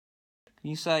Can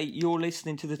you say you're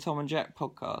listening to the Tom and Jack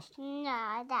podcast?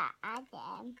 No, that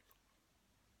Adam.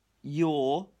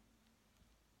 You're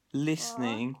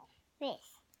listening This.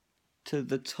 to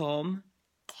the Tom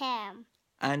Tim.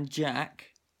 and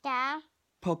Jack Down.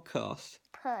 podcast.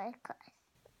 Podcast.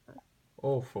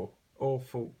 Awful. Oh.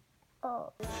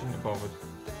 Shouldn't have bothered.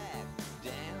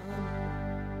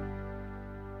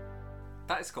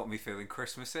 That's got me feeling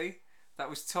Christmassy. That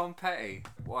was Tom Petty.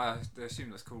 Well, I assume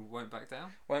that's called Won't Back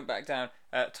Down. Won't back down.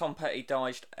 Tom Petty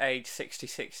died aged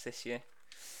 66 this year.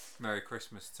 Merry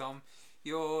Christmas, Tom.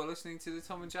 You're listening to the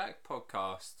Tom and Jack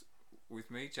podcast with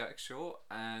me, Jack Short,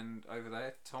 and over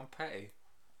there, Tom Petty.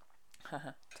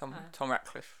 Tom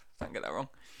Ratcliffe. Don't get that wrong.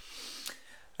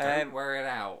 Don't wear it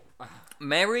out.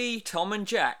 Merry Tom and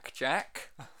Jack.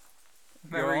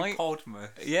 Merry right? Podmas.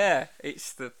 Yeah,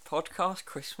 it's the podcast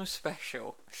Christmas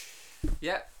special.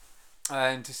 Yeah.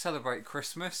 And to celebrate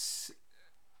Christmas,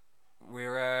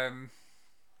 we're I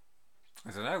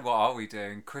don't know, what are we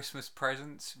doing? Christmas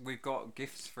presents? We've got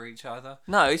gifts for each other.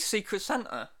 No, it's Secret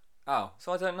Santa. Oh.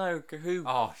 So I don't know who.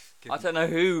 Oh. I don't know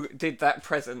who did that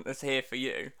present that's here for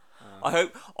you.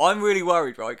 I'm really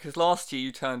worried, right? Because last year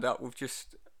you turned up with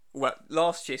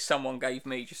last year someone gave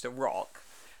me just a rock,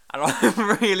 and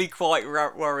I'm really quite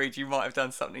worried you might have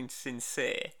done something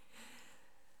sincere.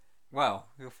 Well,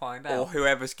 you'll find out. Or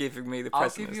whoever's giving me the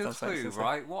present. I'll give you a clue,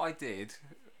 right? What I did,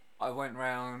 I went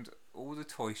round all the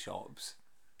toy shops,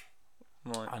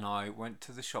 Right. and I went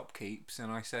to the shopkeepers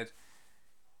and I said,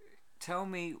 tell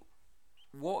me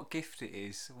what gift it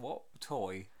is, what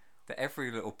toy that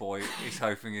every little boy is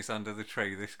hoping is under the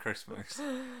tree this Christmas.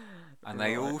 And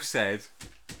they all said,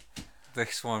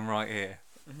 this one right here.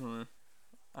 Mm-hmm.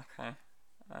 Okay.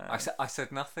 I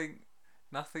said nothing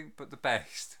but the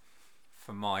best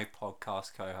for my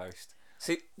podcast co-host.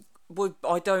 See, well,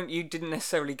 you didn't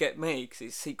necessarily get me because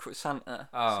it's Secret Santa.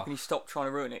 Oh. So can you stop trying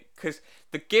to ruin it? Because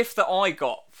the gift that I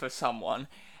got for someone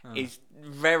is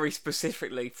very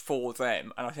specifically for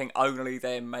them, and I think only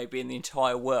them, maybe in the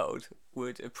entire world,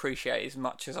 would appreciate as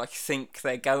much as I think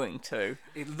they're going to.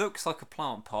 It looks like a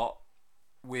plant pot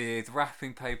with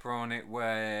wrapping paper on it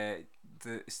where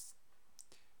the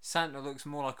Santa looks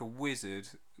more like a wizard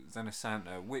than a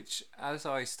Santa, which, as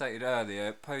I stated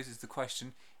earlier, poses the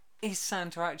question, is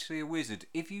Santa actually a wizard?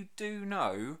 If you do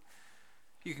know,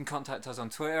 you can contact us on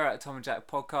Twitter at Tom and Jack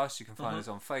Podcast, you can find us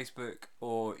on Facebook,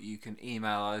 or you can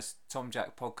email us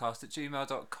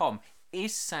tomjackpodcast@gmail.com.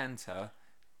 Is Santa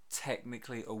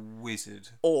technically a wizard?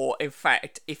 Or, in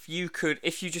fact, if you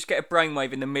just get a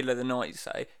brainwave in the middle of the night,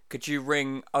 say, could you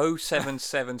ring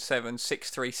 0777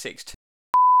 636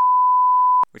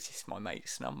 which is my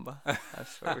mate's number.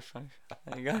 That's very funny.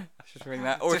 There you go. Just ring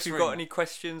that. Or Just if you've ring got that. any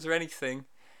questions or anything.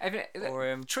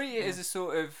 Or, treat it as a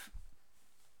sort of,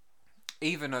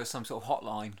 even though some sort of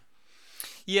hotline.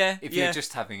 Yeah. If you're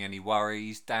just having any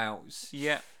worries, doubts,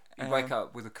 Yeah. you wake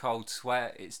up with a cold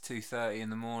sweat, it's 2:30 in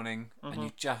the morning, and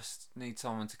you just need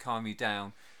someone to calm you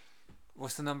down.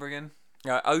 What's the number again?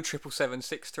 0777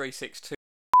 6362.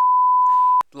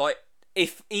 Like,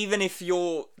 even if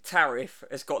your tariff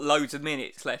has got loads of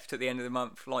minutes left at the end of the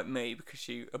month, like me, because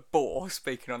you are bored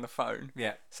speaking on the phone.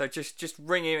 Yeah. So just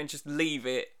ring him and just leave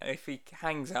it. And if he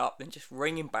hangs up, then just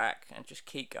ring him back and just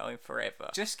keep going forever.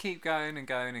 Just keep going and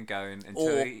going and going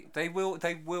until Or- they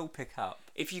will pick up.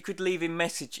 If you could leave him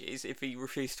messages, if he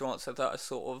refused to answer, that are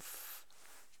sort of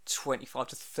 25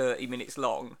 to 30 minutes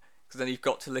long, because then you've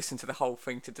got to listen to the whole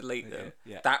thing to delete them.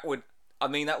 Yeah. That would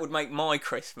make my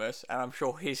Christmas, and I'm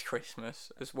sure his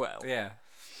Christmas as well. Yeah.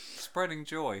 Spreading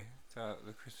joy throughout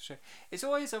the Christmas show.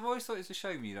 I've always thought it's a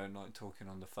shame you don't like talking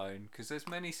on the phone, because there's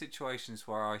many situations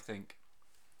where I think,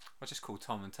 I'll just call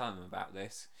Tom and tell him about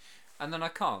this, and then I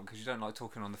can't because you don't like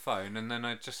talking on the phone, and then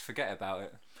I just forget about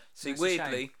it. See, It's a shame.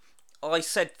 weirdly, I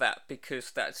said that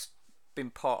because that's been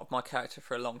part of my character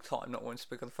for a long time, not wanting to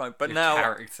speak on the phone. But Your now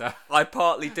character. I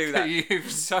partly do that.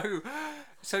 You've so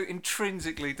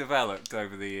intrinsically developed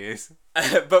over the years.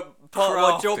 But part of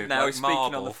my job Crafted now like is speaking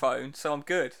on marble. the phone, so I'm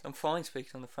good. I'm fine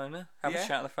speaking on the phone now. Have Yeah. a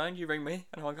chat on the phone, you ring me,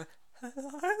 and I go,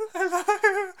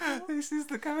 Hello, this is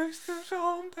the ghost of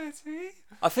Tom Petty.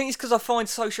 I think it's because I find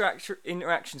social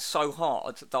interaction so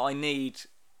hard that I need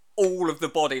all of the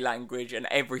body language and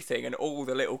everything and all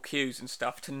the little cues and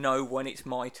stuff to know when it's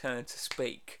my turn to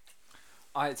speak.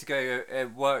 I had to go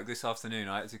at work this afternoon.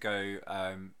 I had to go.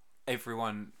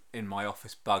 Everyone in my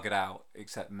office buggered out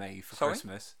except me for Sorry?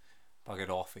 Christmas. Buggered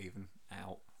off, even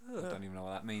out. I don't even know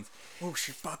what that means. Oh,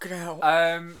 she buggered out.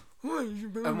 And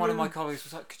one of my colleagues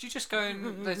was like, "Could you just go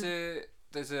and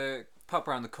there's a pub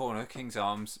around the corner, King's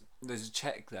Arms. there's a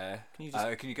check there. Can you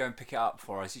just go and pick it up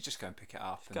for us? You just go and pick it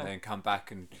up and go. then come back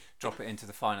and drop it into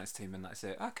the finance team, and that's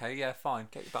it. Okay, yeah, fine.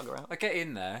 get your bugger out? I get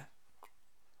in there,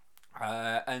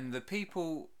 and the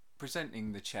people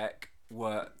presenting the check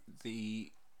were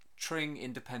the Tring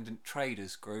Independent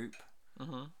Traders Group.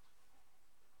 Mm-hmm.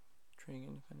 Tring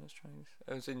Independence Traders.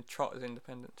 It was in Trotters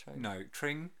Independent Traders. No,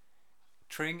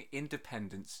 Tring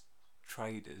Independence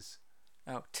Traders.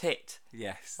 Oh, tit.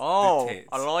 Yes. Oh, the tits.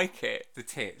 I like it. The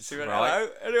tits, So you went, right? hello,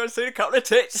 anyone seen a couple of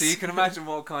tits? So you can imagine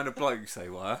what kind of blokes they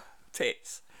were.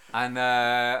 Tits. And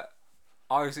I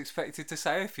was expected to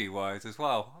say a few words as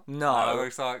well. No. I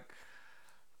was like,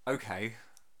 okay.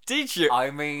 Did you? I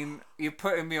mean, you're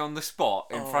putting me on the spot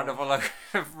in front of a load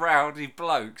of rowdy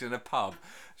blokes in a pub.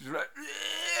 Just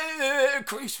like,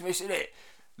 Christmas, innit?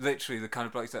 Literally the kind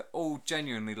of blokes that all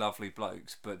genuinely lovely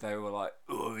blokes, but they were like,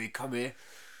 oh, we come here.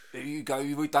 There you go.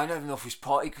 We don't have an office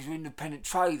party because we're independent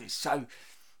traders. So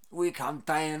we come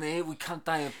down here. We come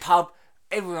down to the pub.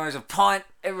 Everyone has a pint.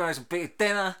 Everyone has a bit of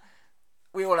dinner.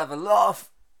 We all have a laugh,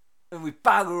 and we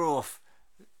bugger off.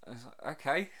 I was like,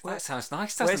 okay, that sounds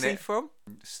nice, doesn't Where's it? he from?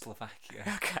 Slovakia.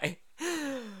 Okay.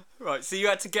 Right, so you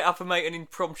had to get up and make an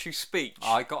impromptu speech.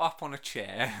 I got up on a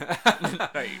chair.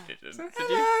 No, you didn't. So, Did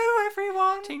you? hello,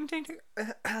 everyone. Ting, ting, ting.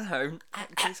 Hello.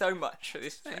 Thank you so much for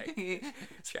this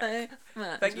check.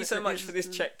 Thank you so much for this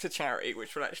check to charity,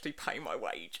 which will actually pay my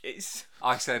wages.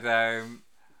 I said,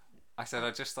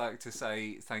 I'd just like to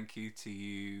say thank you to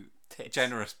you, Tits.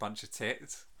 generous bunch of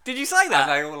tits. Did you say that?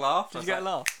 And they all laughed. Did I you get a was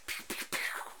laugh? like,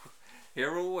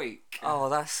 here all week. Oh,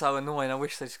 that's so annoying. I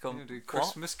wish they'd just We're gone. gonna do What?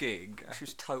 Christmas gig. Which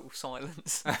was total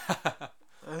silence.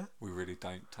 We really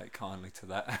don't take kindly to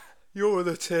that. You're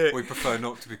the tit. We prefer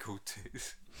not to be called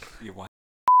tits. You want?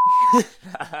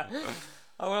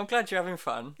 Oh, well, I'm glad you're having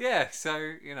fun. Yeah. So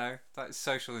you know that's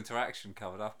social interaction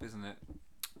covered up, isn't it?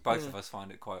 Both of us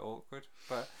find it quite awkward,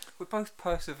 but we're both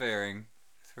persevering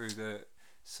through the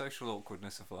social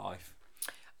awkwardness of life.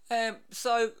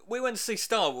 So we went to see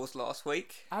Star Wars last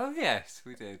week. Oh yes,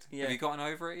 we did. Yeah. Have you gotten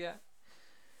over it yet?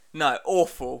 No,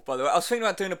 awful. By the way, I was thinking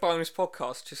about doing a bonus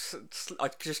podcast just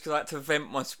because I had to vent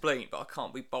my spleen, but I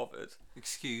can't be bothered.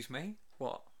 Excuse me.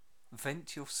 What?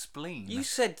 Vent your spleen. You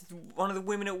said one of the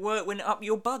women at work went up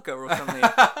your bugger or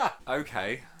something.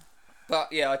 Okay.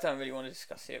 But yeah, I don't really want to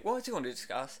discuss it. What I do want to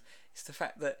discuss is the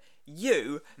fact that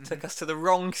you took us to the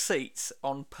wrong seats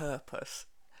on purpose.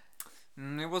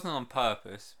 It wasn't on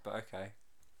purpose, but okay.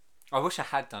 I wish I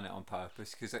had done it on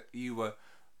purpose because you were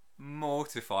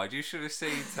mortified. You should have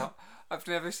seen. I've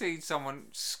never seen someone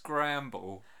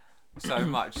scramble so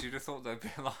much. You'd have thought there'd be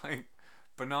like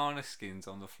banana skins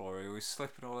on the floor. He was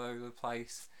slipping all over the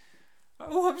place.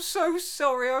 Oh, I'm so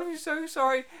sorry. I'm so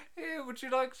sorry. Here, would you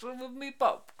like some of me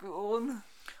popcorn?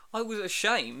 I was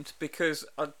ashamed because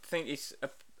I think it's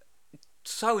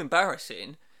so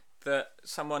embarrassing that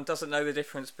someone doesn't know the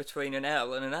difference between an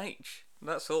L and an H.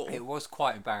 That's all. It was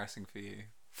quite embarrassing for you.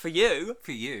 For you,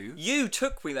 For you. you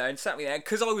took me there and sat me there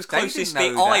because I was They closest to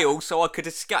didn't the know that. aisle so I could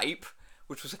escape,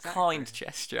 which was a kind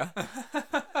gesture.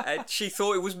 And she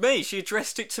thought it was me. She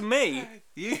addressed it to me.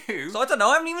 You. So I don't know.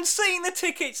 I haven't even seen the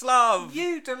tickets, love.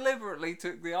 You deliberately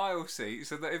took the aisle seat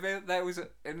so that if there was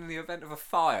in the event of a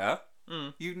fire,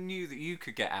 you knew that you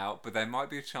could get out, but there might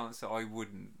be a chance that I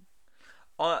wouldn't.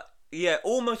 Yeah,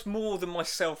 almost more than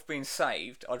myself being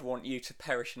saved, I'd want you to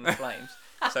perish in the flames.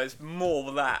 So it's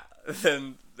more that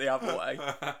than the other way.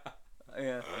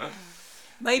 Yeah.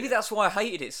 Maybe that's why I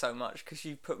hated it so much, because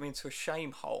you put me into a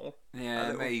shame hole. Yeah,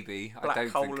 little maybe. black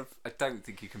hole of- I don't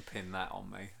think you can pin that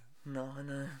on me. No, I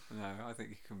know. No, I think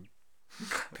you can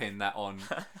pin that on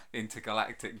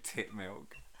intergalactic tit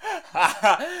milk.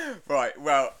 Right,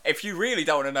 well, if you really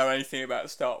don't want to know anything about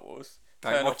Star Wars,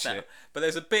 Don't turn watch off now. it. But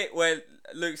there's a bit where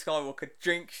Luke Skywalker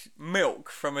drinks milk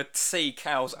from a sea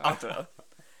cow's udder,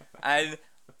 and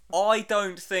I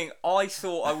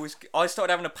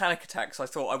started having a panic attack because I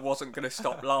thought I wasn't going to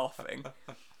stop laughing.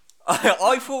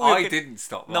 I thought we were didn't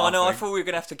stop No, laughing. I thought we were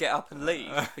going to have to get up and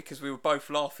leave because we were both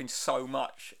laughing so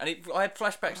much. And I had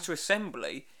flashbacks to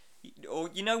Assembly, or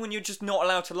you know when you're just not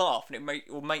allowed to laugh and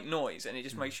it will make noise and it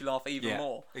just makes you laugh even Yeah,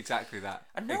 more. exactly that.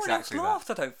 And no exactly one else laughed,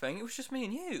 I don't think. It was just me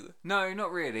and you. No,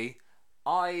 not really.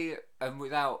 I am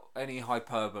without any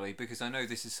hyperbole because I know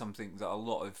this is something that a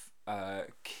lot of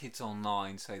kids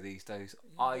online say these days.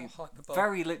 I hyperbole.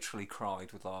 very literally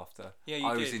cried with laughter. Yeah, you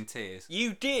I was did. in tears.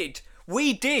 You did.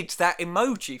 We did that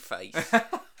emoji face.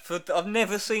 I've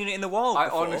never seen it in the wild I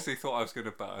before. honestly thought I was going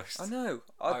to burst. I know.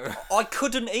 I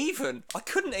couldn't even. I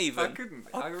couldn't even. I couldn't.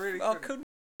 I really I couldn't. couldn't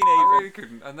I even. really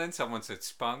couldn't. And then someone said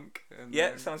spunk. And Yeah,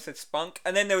 then... someone said spunk.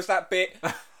 And then there was that bit,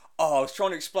 Oh, I was trying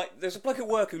to explain. There's a bloke at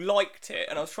work who liked it,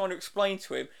 and I was trying to explain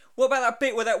to him. What about that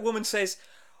bit where that woman says,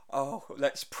 "Oh,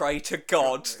 let's pray to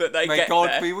God that they May get God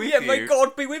there." be with yeah, you. may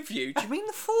God be with you. Do you mean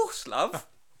the Force, love?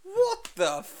 What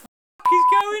the f*** is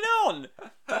going on?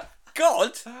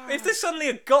 God? If there's suddenly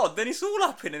a God, then it's all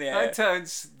up in the air. That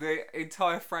turns the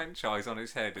entire franchise on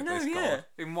its head if know, there's yeah. God.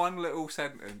 In one little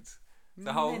sentence.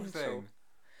 The whole Mental. thing.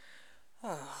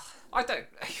 I don't...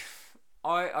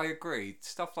 I agree.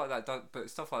 Stuff like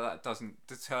that doesn't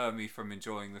deter me from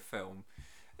enjoying the film.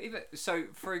 Even so,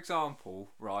 for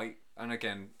example, right, and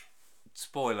again,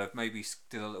 spoiler, maybe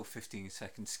do a little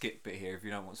 15-second skip bit here if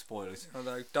you don't want spoilers.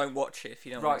 Although, don't watch it if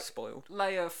you don't Right. want it spoiled.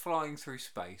 Leia flying through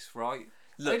space, right?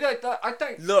 Look. I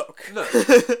don't Look.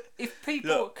 If people,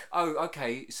 Look. oh,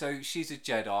 okay, so she's a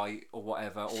Jedi or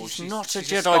whatever, or she's not a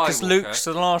she's Jedi because Skywalker. Luke's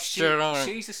the last Jedi.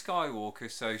 She's a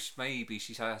Skywalker, so maybe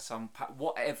she has some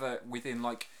whatever within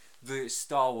like the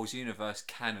Star Wars universe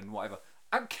canon, whatever.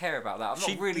 I don't care about that. I'm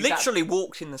She not really literally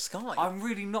walked in the sky. I'm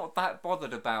really not that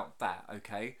bothered about that.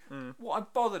 Okay, what I'm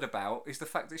bothered about is the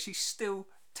fact that she's still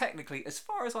technically, as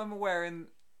far as I'm aware in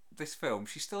this film,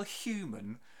 she's still a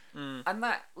human, and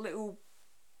that little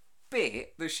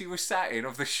bit that she was sat in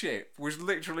of the ship was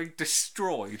literally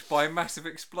destroyed by a massive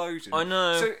explosion. I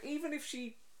know. So even if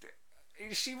she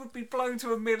would be blown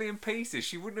to a million pieces,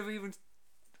 she wouldn't have even.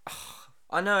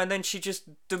 I know, and then she just...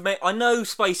 I know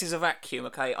space is a vacuum,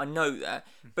 okay? I know that.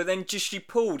 But then just she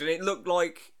pulled, and it looked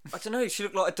like... I don't know, she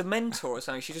looked like a Dementor or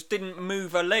something. She just didn't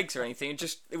move her legs or anything.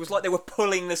 It was like they were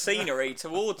pulling the scenery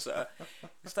towards her.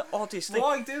 It's the oddest thing.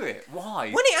 Why do it?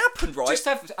 Why? When it happened, right? Just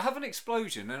have an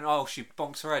explosion and she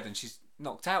bonks her head and she's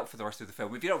knocked out for the rest of the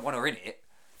film. If you don't want her in it,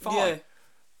 fine. Yeah.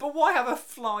 But why have her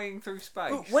flying through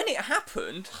space? But when it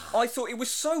happened, I thought it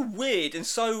was so weird and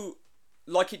so...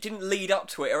 Like, it didn't lead up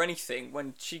to it or anything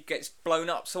when she gets blown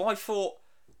up. So I thought,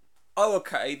 oh,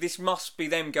 okay, this must be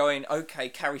them going, okay,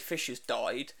 Carrie Fisher's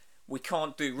died. We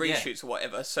can't do reshoots or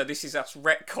whatever. So this is us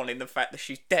retconning the fact that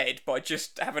she's dead by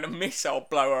just having a missile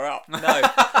blow her up. No.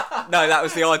 No, that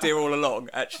was the idea all along,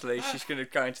 actually. She's going to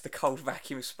go into the cold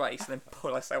vacuum of space and then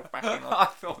pull herself back in. I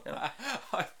thought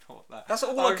that. That's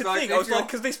all I could think. I was like,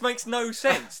 because this makes no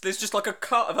sense. There's just like a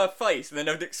cut of her face and then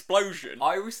an explosion.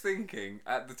 I was thinking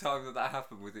at the time that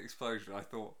happened with the explosion, I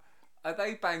thought, are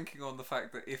they banking on the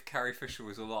fact that if Carrie Fisher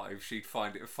was alive, she'd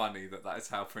find it funny that that's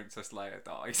how Princess Leia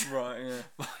died? Right, yeah.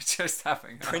 By just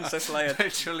having her Princess Leia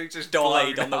literally just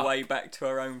died blown on the up. way back to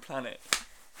her own planet.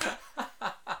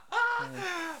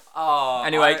 Oh,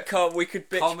 Anyway, we could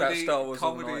bitch about Star Wars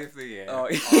all comedy night. of the year. Oh,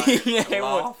 I yeah, it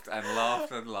was. laughed and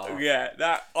laughed and laughed. Yeah,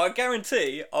 that I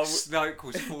guarantee. Snoke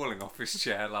was falling off his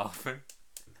chair laughing.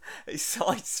 His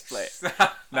side split.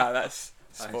 No, that's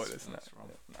spoilers. That's No, wrong.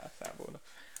 no, that's that border.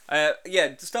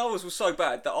 Yeah, Star Wars was so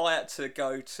bad that I had to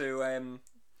go to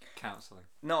Counselling.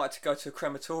 no, I had to go to a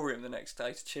crematorium the next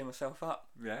day to cheer myself up.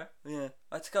 Yeah. Yeah,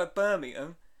 I had to go to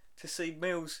Birmingham to see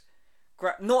Mill's.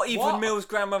 Not even What? Mill's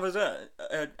grandmother's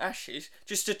ashes,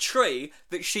 just a tree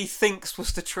that she thinks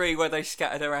was the tree where they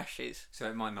scattered her ashes. So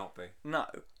it might not be. No.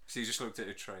 So you just looked at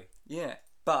a tree. Yeah,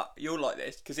 but you're like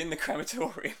this because in the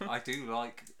crematorium, I do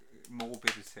like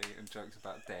morbidity and jokes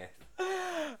about death.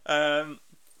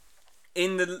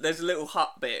 there's a little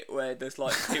hut bit where there's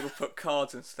like people put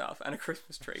cards and stuff and a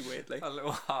Christmas tree. Weirdly, A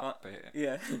little heart bit.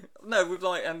 yeah, no, with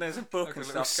like and there's a book Like a and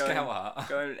little stuff going, scout hut.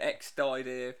 going X died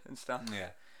here and stuff. Yeah.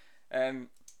 And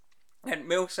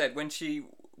Mill said when she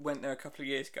went there a couple of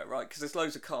years ago, right? Because there's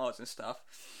loads of cards and stuff.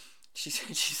 She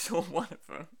said she saw one of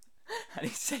them, and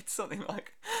he said something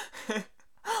like,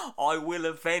 "I will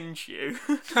avenge you.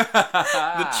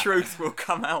 The truth will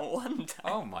come out one day."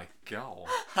 Oh my god.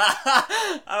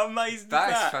 How amazing is That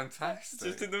is that? fantastic.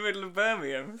 Just in the middle of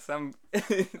Birmingham, some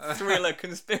thriller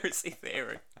conspiracy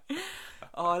theory.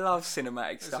 Oh, I love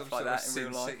cinematic stuff Some like sort that of in Sin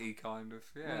real life. City kind of.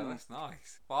 Yeah, that's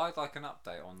nice. Well, I'd like an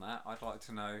update on that. I'd like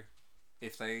to know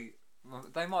if they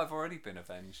might have already been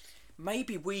avenged.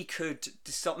 Maybe we could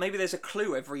decide. Maybe there's a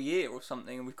clue every year or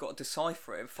something, and we've got to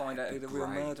decipher it and find out who the real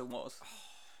great. murder was.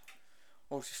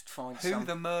 Or just find Who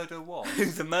the murder was? who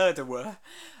the murder were,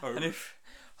 Oh. and if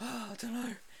I don't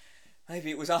know,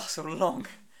 maybe it was us all along.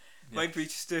 Maybe we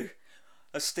just do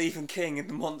a Stephen King and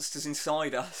the monsters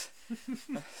inside us.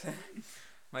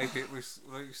 Maybe it was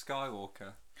Luke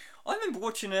Skywalker. I remember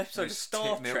watching an episode of His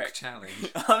Star tit milk Trek.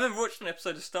 challenge. I remember watching an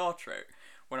episode of Star Trek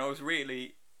when I was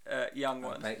really young I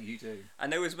once. bet you do.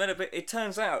 And there was meant to be. It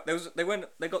turns out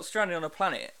they got stranded on a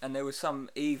planet, and there was some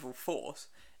evil force.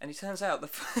 And it turns out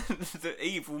the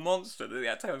evil monster that they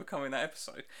had to overcome in that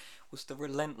episode was the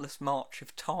relentless march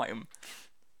of time.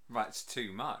 That's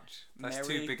too much. That's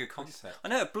Merry too big a concept. I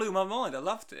know, it blew my mind. I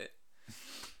loved it.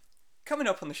 coming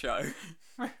up on the show,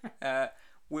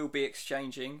 we'll be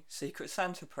exchanging Secret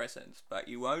Santa presents, but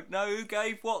you won't know who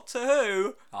gave what to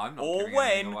who I'm not or giving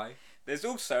anything when. away. There's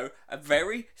also a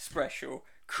very special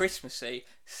Christmassy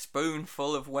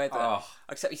spoonful of weather. Oh.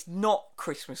 Except it's not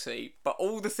Christmassy, but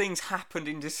all the things happened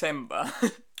in December.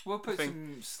 We'll put Thing.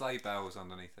 some sleigh bells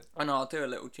underneath it. And I'll do a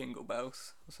little jingle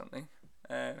bells or something.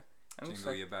 And Jingle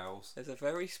also, your bells. there's a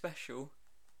very special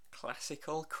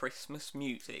classical Christmas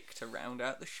music to round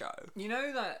out the show. You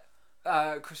know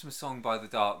that Christmas song by The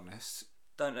Darkness?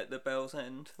 Don't let the bells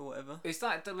end or whatever. Is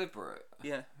that deliberate?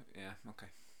 Yeah, Yeah, okay.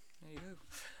 there you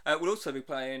go. We'll also be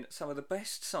playing some of the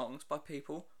best songs by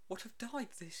people what have died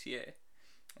this year.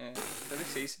 So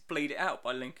this is Bleed It Out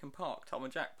by Linkin Park, Tom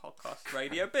and Jack podcast,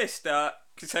 Radio Bista.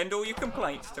 Send all your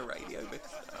complaints to Radio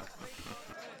Bista.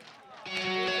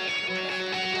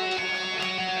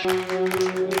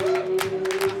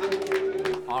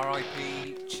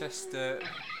 R.I.P. Chester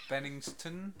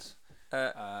Bennington.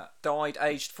 Died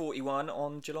aged 41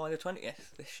 on July the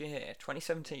 20th this year,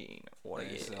 2017. What a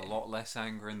There's year. a lot less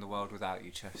anger in the world without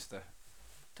you, Chester.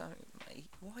 Don't, mate.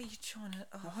 Why are you trying to...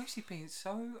 Oh, Why is he being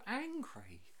so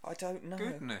angry? I don't know.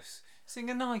 Goodness. Sing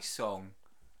a nice song.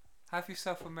 Have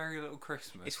yourself a merry little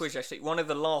Christmas. It's weird, actually. One of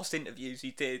the last interviews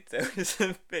he did, there was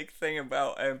a big thing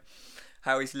about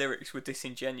how his lyrics were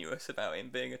disingenuous about him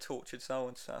being a tortured soul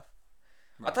and stuff.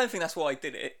 Right. I don't think that's why he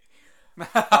did it.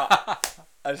 I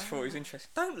just thought it was interesting.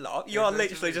 Don't laugh. You Yeah, are don't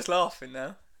literally do it. just laughing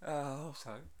now. Oh,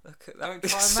 So, look at Don't that.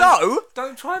 try and So?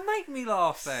 don't try and make me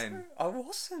laugh then. I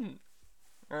wasn't.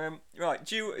 Right,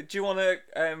 do you want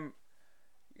to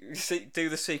do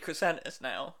the Secret Santas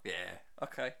now? Yeah,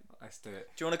 Okay. let's do it.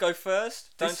 Do you want to go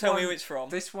first? Don't This tell me one- who it's from.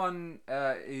 This one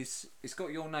it's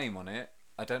got your name on it.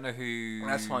 I don't know who.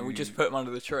 That's fine. We just put them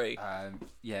under the tree.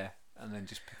 Yeah, and then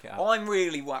just pick it up. I'm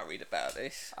really worried about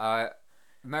this.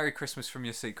 Merry Christmas from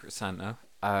your Secret Santa.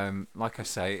 Like I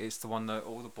say, it's the one that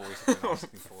all the boys have been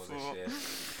asking for this year.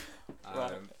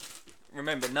 Right.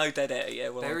 Remember, no dead air. Yeah,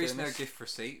 well, There I'm is doing no this. gift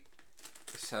receipt,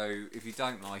 so if you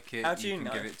don't like it, How do you can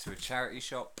know? give it to a charity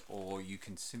shop, or you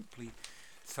can simply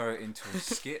throw it into a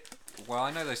skip. Well,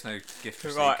 I know there's no gift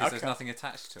receipt Right, because there's okay. nothing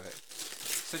attached to it.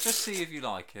 So just see if you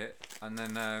like it, and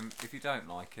then if you don't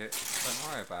like it,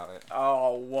 don't worry about it.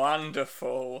 Oh,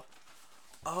 wonderful.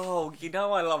 Oh, you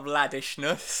know I love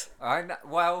laddishness.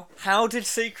 Well, How did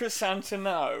Secret Santa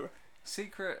know?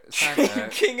 Secret Santa.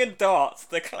 King and Darts,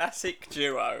 the classic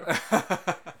duo.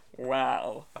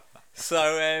 Wow.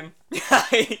 So,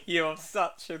 you're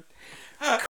such a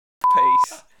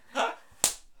piece.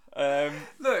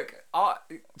 Look,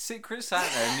 Secret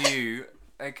Santa knew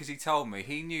because he told me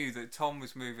he knew that Tom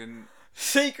was moving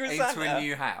Secret into Santa a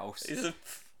new house, is a...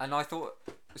 and I thought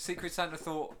Secret Santa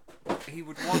thought he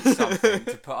would want something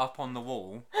to put up on the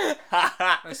wall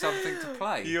or something to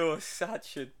play. You're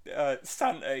such a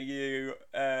Santa. You.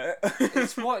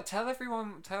 It's what tell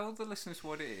the listeners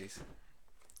what it is.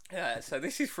 So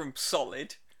this is from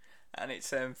Solid, and it's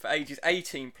for ages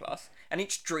 18 plus, and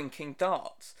it's drinking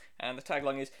darts. And the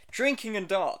tagline is "Drinking and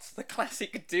darts, the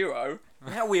classic duo."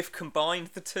 Now we've combined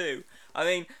the two. I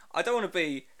mean, I don't want to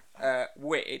be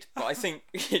weird, but I think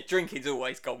drinking's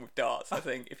always gone with darts. I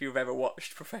think if you've ever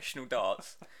watched professional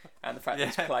darts, and the fact that Yeah.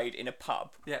 it's played in a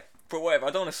pub. Yeah. But whatever,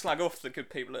 I don't want to slag off the good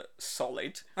people at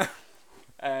Solid.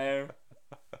 Yeah,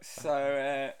 what's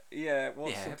Yeah,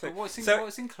 included? but what's So-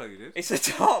 what's included? It's a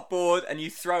dartboard, and you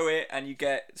throw it, and you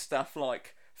get stuff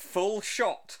like full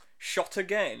shot, shot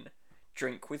again,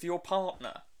 drink with your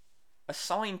partner,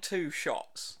 assign 2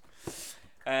 shots,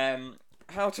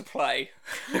 how to play,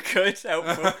 good,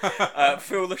 helpful,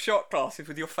 fill the shot glasses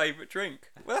with your favourite drink.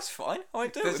 Well, that's fine. I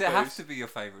won't do it Does with it have booze. to be your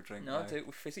favourite drink? No, I though? do it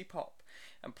with fizzy pop,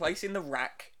 and place in the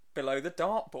rack below the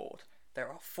dartboard. There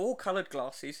are 4 coloured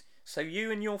glasses, so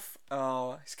you and your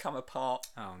it's come apart.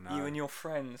 Oh no. You and your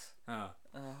friends. Oh,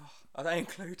 Are they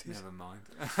included? never mind.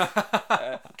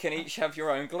 Can each have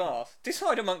your own glass.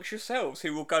 Decide amongst yourselves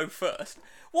who will go first.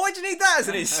 Why do you need that as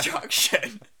an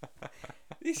instruction?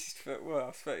 This is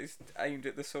I suppose it's aimed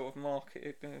at the sort of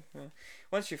market.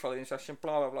 Once you follow the instruction,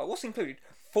 blah blah blah. What's included?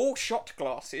 4 shot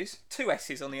glasses, 2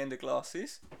 S's on the end of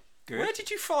glasses. Good. Where did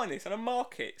you find this? On a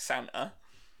market, Santa?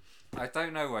 I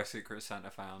don't know where Secret Santa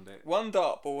found it. 1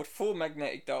 dartboard, 4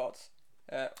 magnetic darts.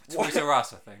 Toys R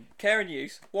Us, I think. Care and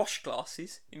use, wash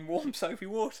glasses in warm soapy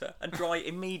water and dry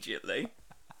immediately.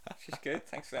 Which is good,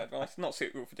 thanks for that advice. Not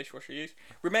suitable for dishwasher use.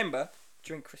 Remember,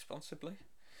 drink responsibly.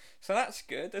 So that's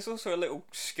good. There's also a little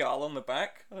skull on the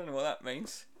back. I don't know what that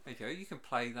means. There you go. You can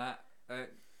play that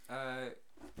at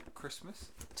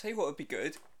Christmas. Tell you what would be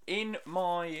good. In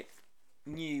my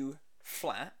new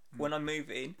flat, when I move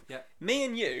in, Yeah. me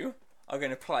and you are going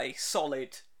to play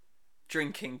Solid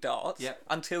drinking darts Yep.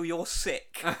 until you're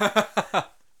sick.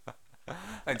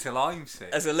 Until I'm sick.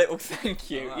 As a little thank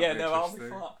you. that'd Yeah, be no, I'll be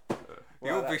interesting. fine.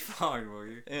 You'll Well, be fine, will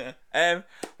you? Yeah.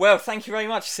 Well, thank you very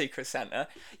much, Secret Santa.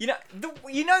 You know,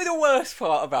 the worst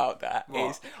part about that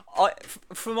What? is,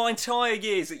 for my entire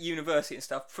years at university and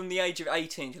stuff, from the age of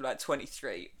 18 to about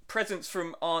 23, presents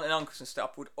from aunt and uncles and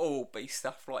stuff would all be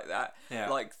stuff like that. Yeah.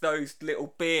 Like those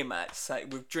little beer mats, say,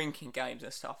 with drinking games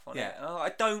and stuff on it. Yeah. And I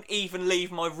don't even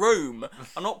leave my room.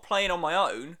 I'm not playing on my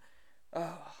own.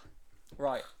 Oh,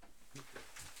 right.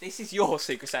 This is your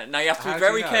Secret Santa. Now you have to How be do you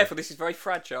very know? careful. This is very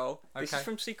fragile. This is Okay.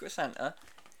 from Secret Santa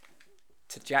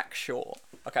to Jack Shaw.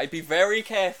 Okay, be very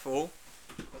careful.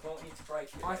 I don't want you to break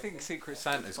it. I think Secret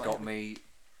Santa's got me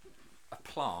a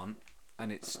plant,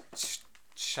 and it's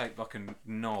shaped like a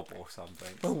knob or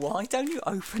something. Well, why don't you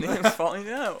open it and find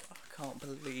out? I can't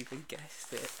believe he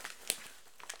guessed it.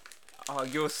 Oh,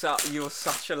 you're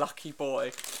such a lucky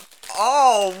boy.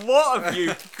 Oh, what have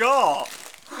you got?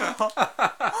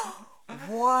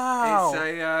 Wow.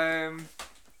 It's a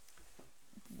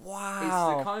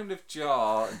Wow. It's the kind of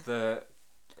jar that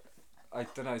I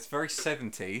don't know. It's very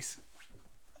 70s.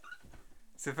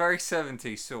 It's a very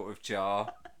 70s sort of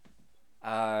jar.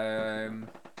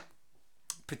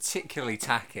 Particularly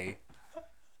tacky.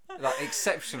 Like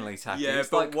exceptionally tacky. Yeah, it's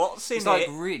but like, what's in it's like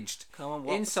it? ridged. Come on,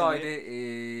 what's Inside in it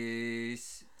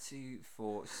is 2,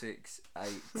 4, 6, 8,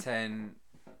 10,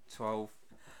 12,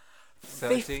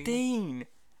 13. 15.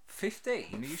 15?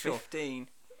 Are you sure? 15.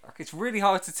 Like, it's really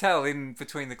hard to tell in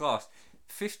between the glass.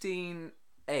 15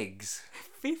 eggs.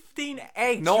 15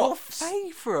 eggs. Not Your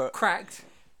favourite. Cracked.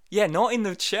 Yeah, not in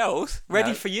the shells. Ready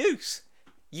No. for use.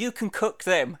 You can cook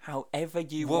them however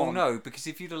you Well, want. no, because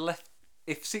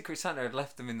if Secret Santa had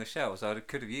left them in the shells, I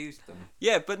could have used them.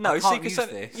 Yeah, but no, I can't Secret use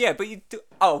Santa. this. Yeah, but you do.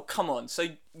 Oh, come on. So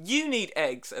you need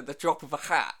eggs at the drop of a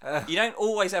hat. You don't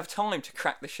always have time to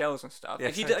crack the shells and stuff. Yes,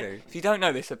 if you I don't, do. If you don't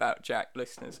know this about Jack,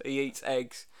 listeners, he eats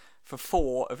eggs for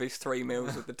 4 of his 3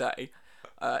 meals of the day.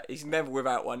 He's never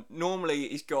without one. Normally,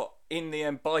 he's got in the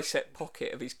bicep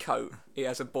pocket of his coat, he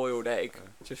has a boiled egg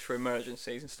just for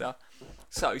emergencies and stuff.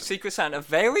 So, Secret Santa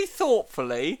very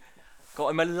thoughtfully got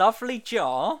him a lovely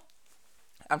jar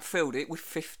and filled it with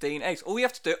 15 eggs. All you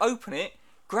have to do, open it,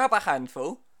 grab a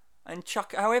handful, and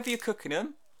chuck it however you're cooking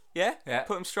them. Yeah? Yeah.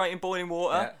 Put them straight in boiling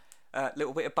water.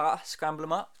 Little bit of butter, scramble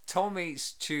them up. Tom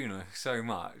eats tuna so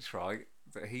much, right,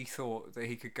 that he thought that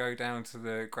he could go down to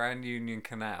the Grand Union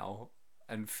Canal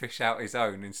and fish out his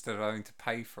own instead of having to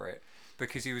pay for it,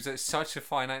 because he was at such a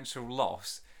financial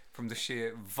loss from the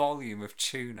sheer volume of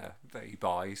tuna that he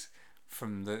buys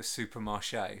from the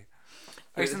supermarché.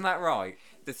 Isn't that right?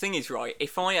 The thing is, right,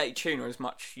 if I ate tuna as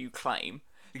much you claim,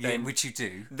 Yeah, which you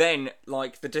do. then,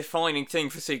 like, the defining thing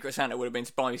for Secret Santa would have been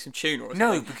to buy me some tuna or something.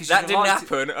 No, because that you'd didn't like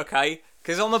happen, okay?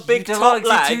 Because I'm a big You'd top liked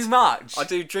lad. it too much. I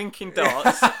do drinking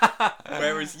darts,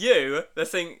 whereas you, the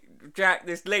thing, Jack,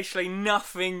 there's literally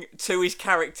nothing to his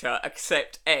character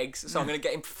except eggs. So I'm going to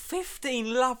get him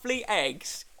 15 lovely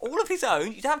eggs, all of his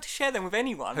own. You don't have to share them with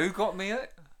anyone. Who got me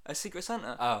it? A Secret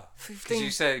Santa. Oh, 15.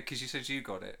 because you said you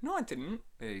got it. No, I didn't.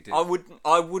 Yeah, you did.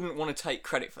 I wouldn't want to take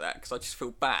credit for that because I just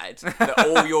feel bad that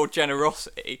all your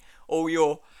generosity, all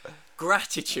your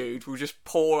gratitude will just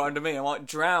pour under me. I might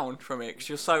drown from it because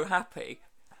you're so happy.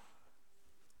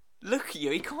 Look at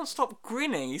you, he can't stop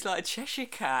grinning. He's like a Cheshire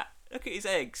cat. Look at his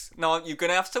eggs. No, you're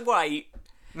going to have to wait.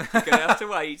 You're going to have to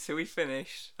wait till we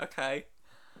finish. Okay.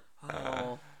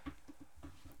 Oh.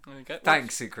 There we go.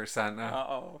 Thanks, Secret Santa.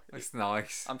 Oh. That's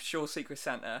nice. I'm sure Secret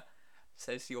Santa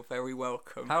says you're very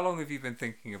welcome. How long have you been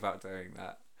thinking about doing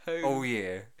that? Who? All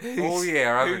year. All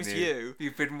year, haven't who's you? you?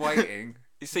 You've been waiting.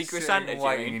 Secret Sitting Santa, and do you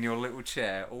waiting mean? in your little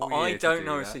chair all I year to don't do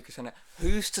know a that. Secret Santa.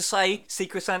 Who's to say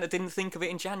Secret Santa didn't think of it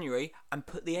in January and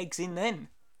put the eggs in then?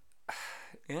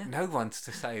 Yeah? No one's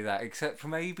to say that except for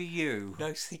maybe you.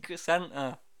 No Secret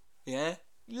Santa. Yeah?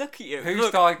 Look at you. Who's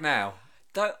Look, died now?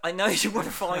 I know you want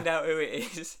to find out who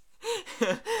it is.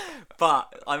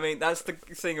 But, I mean, that's the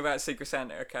thing about Secret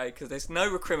Santa, okay? Because there's no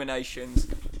recriminations,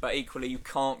 but equally you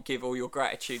can't give all your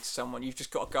gratitude to someone. You've just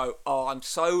got to go, oh, I'm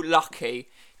so lucky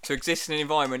to exist in an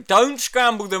environment. Don't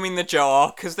scramble them in the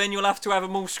jar, because then you'll have to have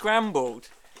them all scrambled.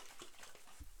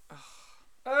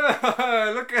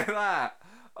 Look at that.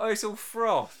 Oh, it's all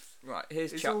froth. Right,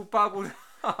 here's It's Chuck. all bubbled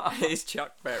up. Here's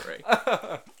Chuck Berry.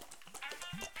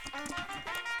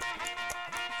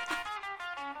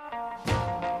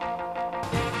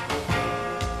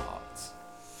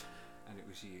 And it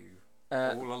was you.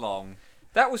 Uh, all along.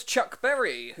 That was Chuck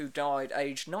Berry, who died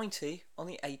aged 90 on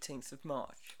the 18th of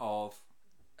March. Of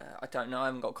I don't know. I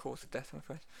haven't got cause of death, I'm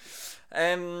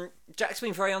afraid. Jack's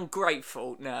been very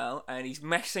ungrateful now, and he's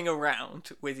messing around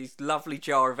with his lovely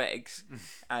jar of eggs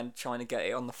and trying to get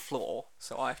it on the floor.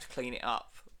 So I have to clean it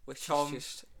up, which Tom, is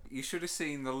just. you should have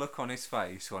seen the look on his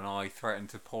face when I threatened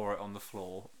to pour it on the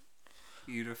floor.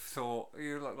 You'd have thought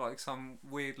you look like some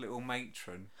weird little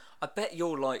matron. I bet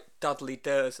you're like Dudley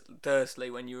Dursley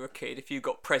when you were a kid. If you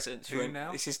got presents, you Who went,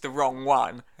 now? this is the wrong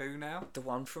one. Who now? The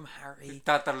one from Harry.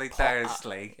 Dudley Potter.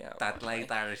 Dursley. Yeah, Dudley right,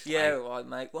 Dursley. Yeah, right,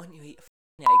 mate. Why don't you eat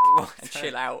a egg What? and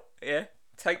chill out? Yeah.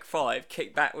 Take 5.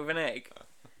 Kick back with an egg.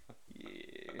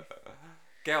 Yeah.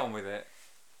 Get on with it.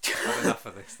 I've had enough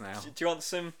of this now. Do you want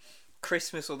some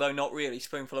Christmas, although not really,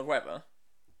 spoonful of weather?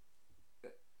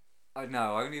 Oh,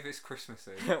 no, only if it's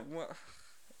Christmassy. What?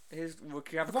 We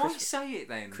can have a Why say it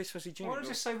then? Christmassy Why jingle. don't you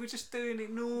just say we're just doing it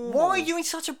normal? Why are you in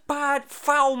such a bad,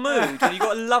 foul mood? And you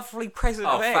got a lovely present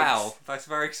Oh, of eggs. foul. That's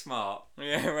very smart.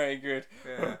 Yeah, very good.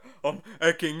 Yeah. I'm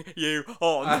egging you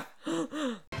on.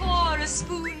 Pour a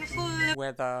spoonful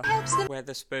Weather, helps them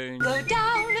Weatherspoons, go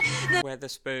down,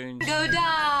 Weatherspoons, go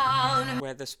down,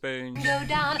 Weatherspoons, go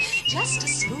down. Just a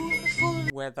spoonful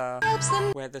Weather, helps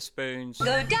them Weatherspoons.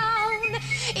 go down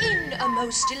in a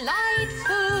most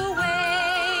delightful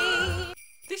way.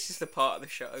 This is the part of the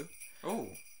show Oh.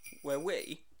 where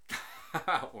we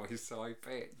What is so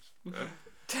bitch?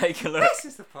 take a look. This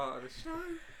is the part of the show.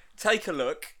 Take a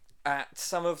look at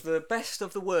some of the best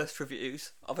of the worst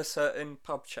reviews of a certain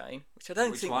pub chain, which I don't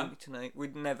Which think one? we need to name. We're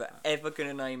never ever going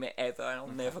to name it ever, and I'll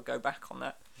never go back on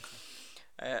that.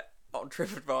 On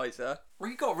TripAdvisor, What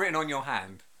you got written on your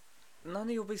hand? none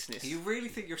of your business. You really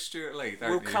think you're Stuart Lee,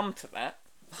 don't We'll you? come to that.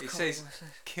 It says,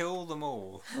 kill them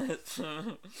all.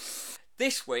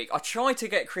 This week, I tried to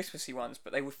get Christmassy ones,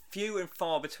 but they were few and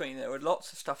far between. There were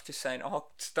lots of stuff just saying, our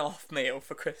staff meal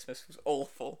for Christmas was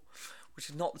awful, which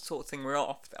is not the sort of thing we're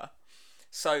after.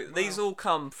 So these all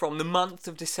come from the month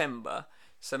of December,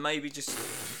 so maybe just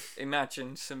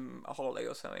imagine some holly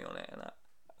or something on it and that.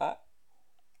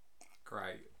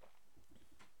 Great.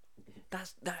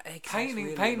 That egg thing's Painting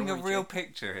really a annoyed real you.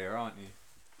 picture here, aren't you?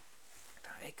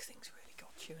 That egg thing's really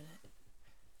got you in it.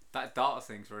 That dart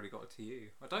thing's really got to you.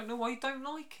 I don't know why you don't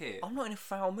like it. I'm not in a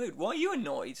foul mood. Why are you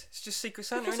annoyed? It's just Secret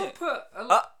Santa, Because isn't I it? put a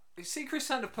lot. Secret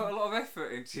Santa put a lot of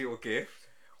effort into your gift.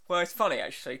 Well, it's funny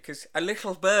actually, because a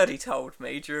little birdie told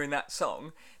me during that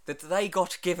song that they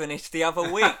got given it the other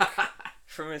week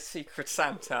from a Secret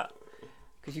Santa.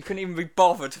 Because you couldn't even be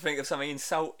bothered to think of something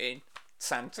insulting.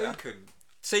 Santa. Who couldn't?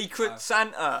 Secret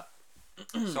Santa.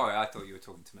 Sorry, I thought you were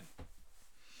talking to me.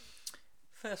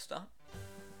 First up,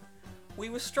 we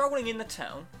were strolling in the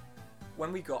town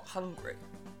when we got hungry.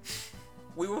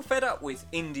 We were fed up with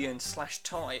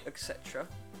Indian/Thai, etc.,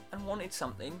 and wanted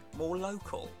something more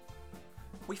local.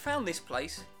 We found this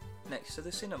place next to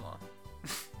the cinema.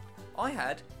 I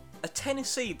had a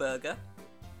Tennessee burger,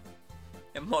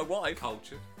 and my wife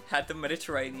Culture. had the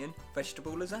Mediterranean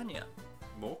vegetable lasagna.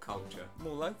 More culture.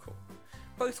 More local.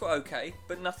 Both were okay,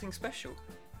 but nothing special.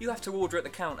 You have to order at the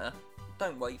counter.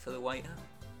 Don't wait for the waiter.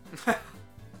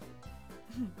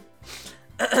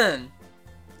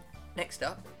 Next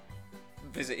up,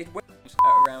 visited Wales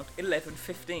at around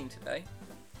 11:15 today.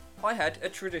 I had a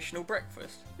traditional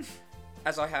breakfast,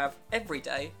 as I have every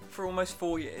day for almost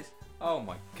 4 years. Oh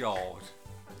my god.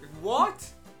 What?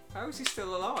 How is he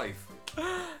still alive?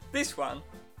 This one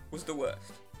was the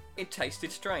worst. It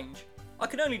tasted strange. I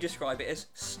can only describe it as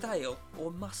stale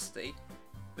or musty.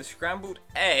 The scrambled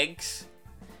eggs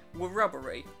were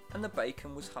rubbery and the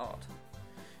bacon was hard.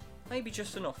 Maybe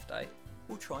just an off day.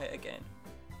 We'll try it again.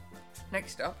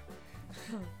 Next up,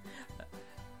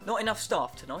 not enough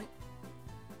staff tonight.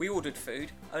 We ordered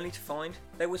food only to find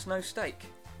there was no steak.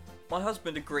 My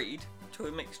husband agreed to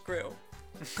a mixed grill.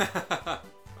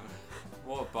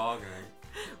 What a bargaining.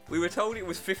 We were told it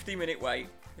was 50-minute wait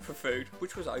for food,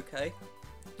 which was okay.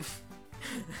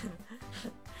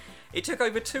 It took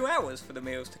over 2 hours for the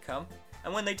meals to come,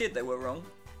 and when they did, they were wrong.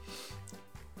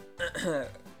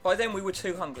 By then, we were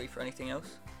too hungry for anything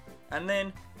else, and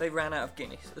then they ran out of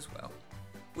Guinness as well.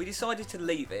 We decided to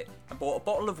leave it and bought a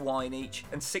bottle of wine each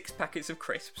and 6 packets of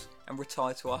crisps and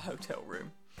retired to our hotel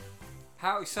room.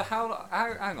 How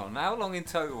hang on, how long in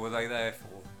total were they there for?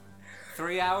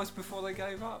 3 hours before they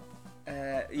gave up?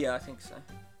 Yeah, I think so.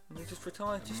 And we just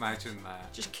retired. Imagine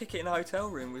that. Just kick it in a hotel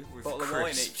room with a With bottle of wine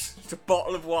crisps. each. Just a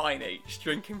bottle of wine each,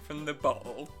 drinking from the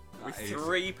bottle with That is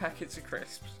 3 packets of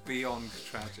crisps. Beyond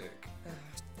tragic.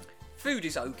 Food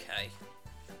is okay.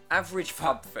 Average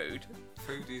pub food.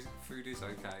 Food is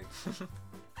okay.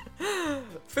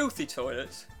 Filthy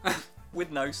toilets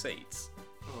with no seats.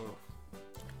 Oh,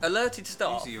 Alerted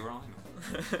staff. use the urinal.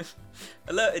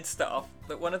 alerted staff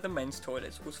that one of the men's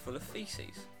toilets was full of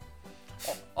feces.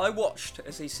 I watched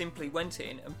as he simply went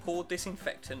in and poured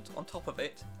disinfectant on top of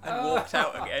it and walked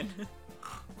out again.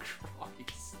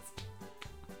 Christ.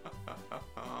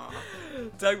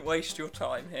 Don't waste your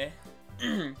time here.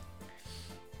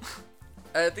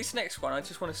 This next one, I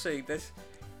just want to see. It's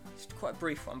quite a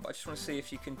brief one, but I just want to see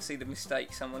if you can see the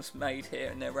mistake someone's made here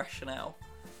and their rationale.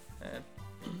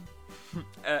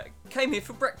 Came here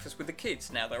for breakfast with the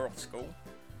kids. Now they're off school.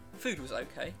 Food was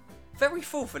okay. Very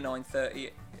full for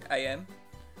 9:30 a.m.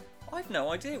 I've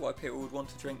no idea why people would want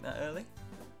to drink that early.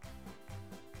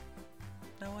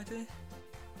 No idea. Do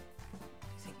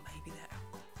you think maybe they're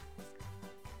alcohol?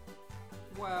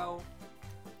 Well,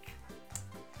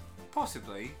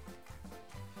 possibly,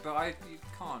 but you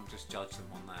can't just judge them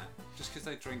on that. Just because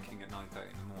they're drinking at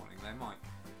 9:30 in the morning,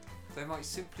 they might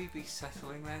simply be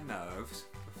settling their nerves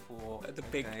before At the a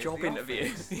big day at job the interview.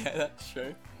 office. Yeah, that's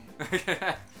true.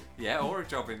 Yeah, or a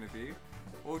job interview,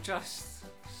 or just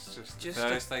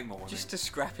Thursday morning. Just a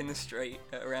scrap in the street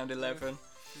at around 11.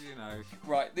 You know,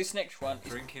 Right, this next one is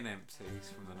drinking empties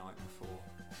from the night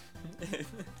before.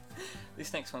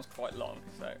 this next one's quite long,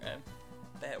 so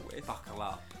bear with. Buckle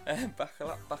up.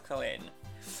 Buckle up, buckle in.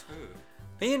 Ooh.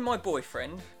 Me and my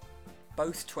boyfriend,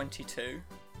 both 22.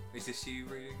 Is this you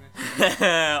reading this?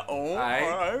 Oh, Aye.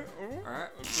 alright. Alright.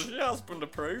 Husband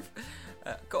approved.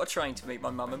 Got a train to meet my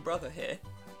mum and brother here.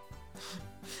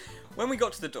 When we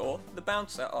got to the door, the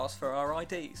bouncer asked for our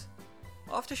IDs.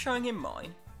 After showing him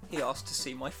mine, he asked to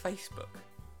see my Facebook.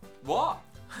 What?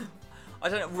 I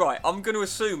don't know. Right, I'm going to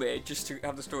assume here, just to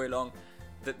have the story long,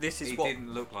 that this is He what.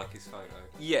 didn't look like his photo.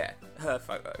 Yeah, her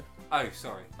photo. Oh,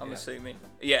 sorry. I'm Yeah. assuming.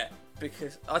 Yeah,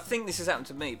 because I think this has happened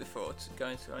to me before.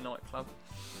 Going to a nightclub.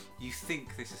 You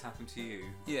think this has happened to you?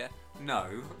 Yeah. No.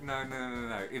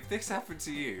 If this happened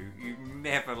to you, you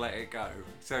never let it go.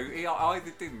 So he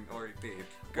either didn't or it did.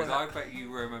 Because Well, I bet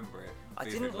you remember it. I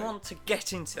didn't vividly. want to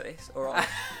get into this, alright?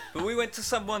 But we went to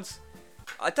someone's.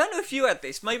 I don't know if you had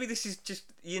this. Maybe this is just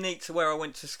unique to where I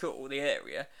went to school, the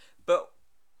area. But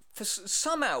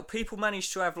somehow people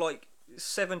managed to have like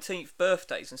 17th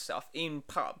birthdays and stuff in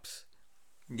pubs.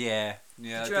 Yeah. Did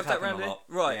you have that happen round a here? lot.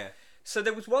 Right. Yeah. So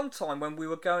there was one time when we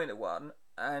were going to one,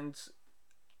 and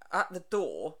at the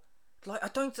door, like I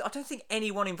don't think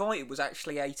anyone invited was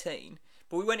actually 18.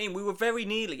 But we went in. We were very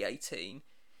nearly 18.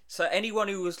 So anyone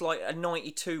who was like a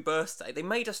 92 birthday, they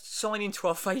made us sign into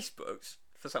our Facebooks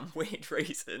for some weird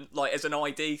reason, like as an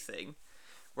ID thing,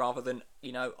 rather than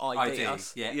ID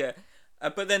us. yeah.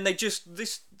 But then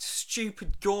this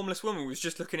stupid gormless woman was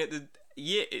just looking at the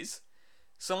years.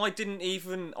 So I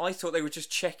thought they were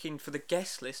just checking for the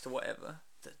guest list or whatever.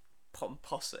 The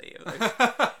pomposity of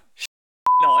those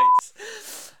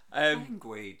nights.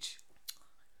 Language.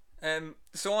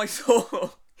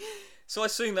 So I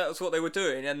assumed that was what they were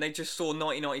doing, and they just saw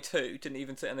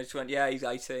 1992, and they just went, yeah, he's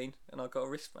 18, and I got a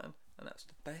wristband, and that's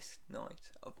the best night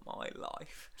of my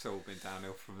life. It's all been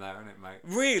downhill from there, hasn't it, mate?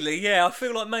 Really, yeah, I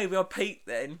feel like maybe I peaked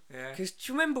then. Yeah. Because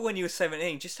do you remember when you were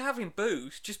 17, just having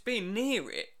booze, just being near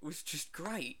it was just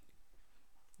great?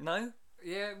 No?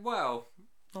 Yeah, well,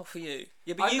 Not for you.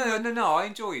 Yeah, but no, I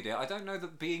enjoyed it. I don't know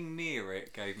that being near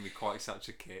it gave me quite such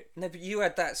a kick. No, but you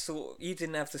had that you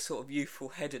didn't have the sort of youthful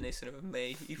hedonism of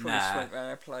me. You probably just Nah. went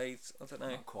round and played, I don't know,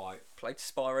 Not quite. played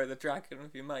Spyro the Dragon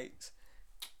with your mates.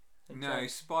 And No, drank.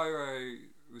 Spyro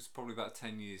was probably about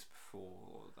 10 years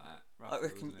before that. I Roughly,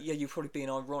 reckon, wasn't it? yeah, you're probably being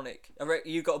ironic. I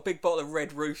reckon you got a big bottle of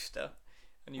Red Rooster,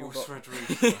 and you What's got Red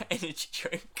Rooster? energy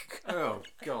drink. Oh,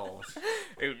 God.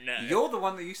 Oh no! You're the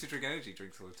one that used to drink energy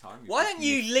drinks all the time. Why don't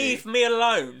you leave me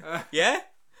alone? Yeah.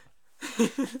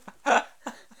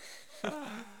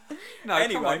 No,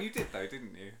 Anyway. come on, you did though,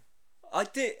 didn't you? I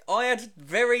did. I had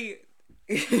very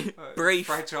brief.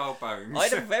 Fragile bones. I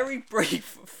had a very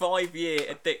brief 5-year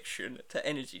addiction to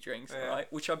energy drinks, Yeah. right?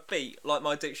 Which I beat, like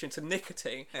my addiction to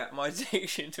nicotine, Yeah. my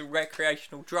addiction to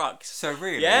recreational drugs. So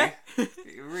really? Yeah?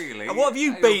 Really? And what have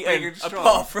you You're big beaten and strong.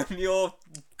 apart from your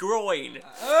groin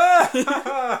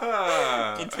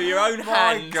into your own My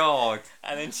hand God.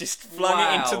 and then just flung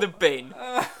it into Wow. the bin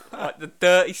like the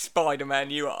dirty Spider-Man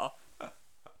you are?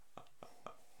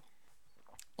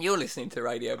 You're listening to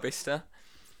Radio Bista.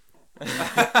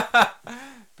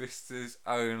 Bista's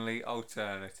only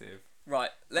alternative.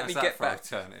 Right, let How's me that get for back.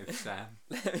 alternative, Sam?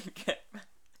 Let me get back.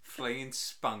 Fleeing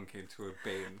spunk into a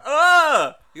bin.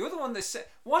 Ah! You're the one that said.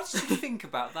 Why did you think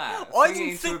about that? I Fleeing didn't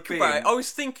into a think bin? about it.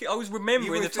 I was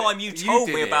remembering You the were time you you told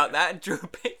did me it. about that and drew a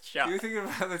picture. You were thinking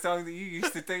about the time that you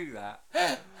used to do that,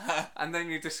 and then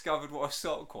you discovered what a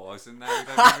sock was, and now you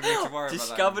don't even need to worry about that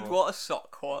Discovered anymore. what a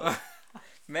sock was.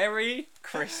 Merry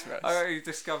Christmas. I already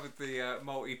discovered the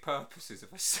multi-purposes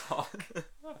of a sock.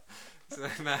 So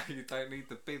now you don't need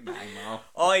the bin anymore.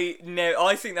 I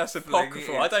think that's Fling it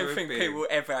apocryphal. I don't into a think think bin. people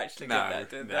ever actually No, did that,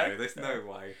 did no, they? there's no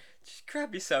way. Just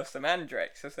grab yourself some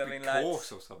Andrex or something, Be lads.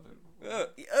 coarse or something. Ugh.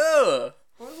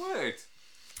 Well, it would.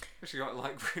 If you got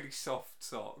like really soft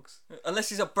socks.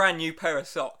 Unless it's a brand new pair of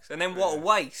socks, and then what a Yeah.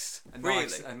 waste. Really.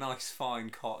 A nice fine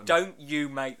cotton. Don't you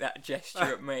make that gesture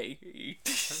at me, you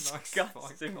fine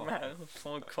disgusting cotton. man.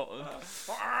 Fine cotton.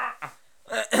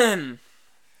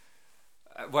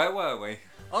 Where were we?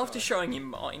 After showing him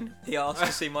mine, he asked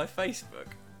to see my Facebook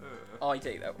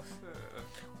ID. That was.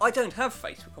 I don't have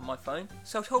Facebook on my phone,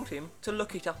 so I told him to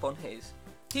look it up on his.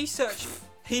 He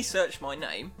searched my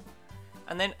name,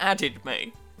 and then added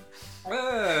me.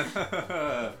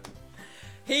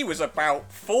 He was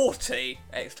about 40!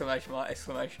 Exclamation mark,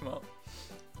 exclamation mark.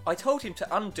 I told him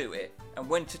to undo it and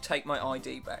went to take my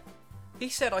ID back. He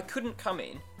said I couldn't come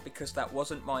in because that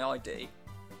wasn't my ID.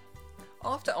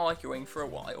 After arguing for a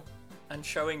while and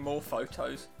showing more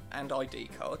photos and ID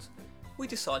cards, we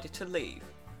decided to leave.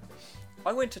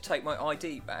 I went to take my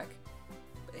ID back,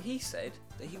 but he said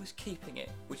that he was keeping it,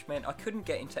 which meant I couldn't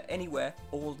get into anywhere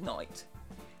all night.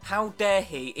 How dare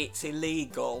he? It's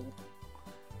illegal.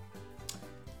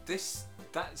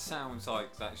 That sounds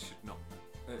like that should not.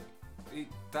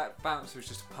 That bouncer is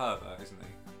just a pervert, isn't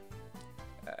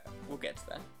he? We'll get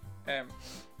to that.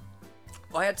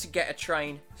 I had to get a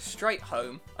train straight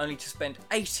home, only to spend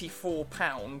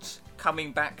 £84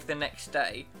 coming back the next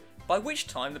day, by which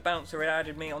time the bouncer had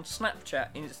added me on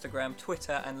Snapchat, Instagram,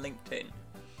 Twitter and LinkedIn.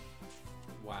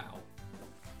 Wow.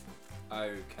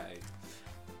 Okay.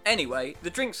 Anyway, the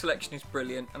drink selection is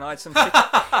brilliant, and I had some chicken...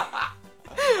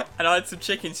 and I had some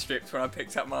chicken strips when I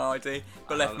picked up my ID,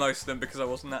 but left most of them because I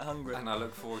wasn't that hungry. And I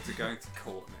look forward to going to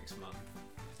court next month.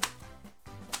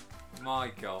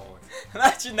 My God.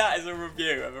 Imagine that as a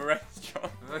review of a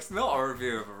restaurant. That's not a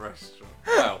review of a restaurant.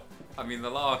 Well, I mean, the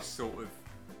last sort of.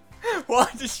 Why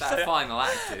did you say That that? final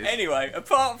act is. Anyway,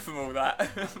 apart from all that,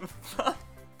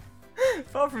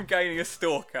 apart from gaining a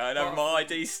stalker and having my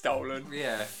ID stolen,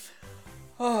 Yeah.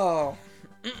 oh,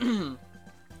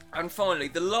 and finally,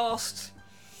 the last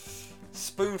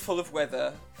spoonful of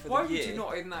weather for Why the would year. you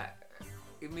not, in that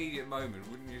immediate moment,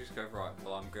 wouldn't you just go, right,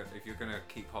 well, I'm good. If you're going to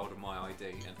keep hold of my ID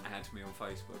and add me on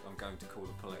Facebook, I'm going to call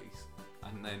the police.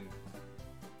 And then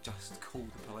just call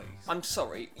the police. I'm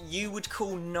sorry, you would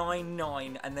call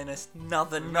 99 and then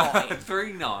another 9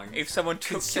 3 9s. if someone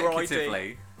took your ID.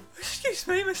 consecutively. Excuse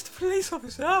me, Mr. Police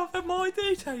Officer, I've had my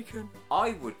ID taken.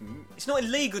 I wouldn't. It's not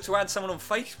illegal to add someone on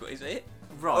Facebook, is it?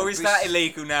 Right. Or is but that she-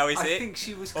 illegal now, is I it? think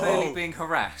she was clearly Oh. being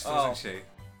harassed, Oh. wasn't she?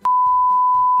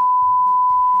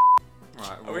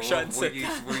 Right, I wish I hadn't said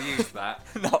we'll use that.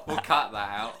 Not We'll that. cut that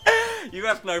out. You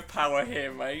have no power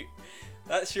here, mate.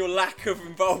 That's your lack of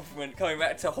involvement coming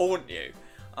back to haunt you.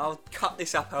 I'll cut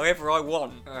this up however I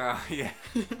want. Yeah.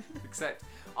 Except,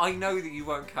 I know that you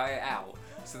won't cut it out.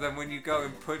 So then when you go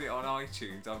and put it on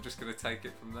iTunes, I'm just going to take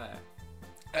it from there.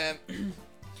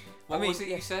 What I mean, was it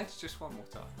yeah. you said? Just one more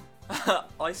time.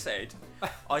 I said,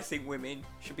 I think women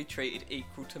should be treated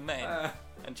equal to men.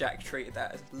 And Jack treated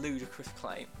that as a ludicrous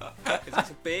claim. Because it's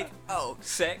a big, old,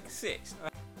 sexist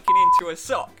into a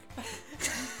sock.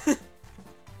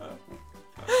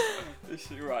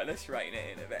 Right, let's rein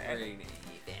it in a bit.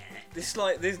 This is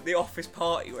like the office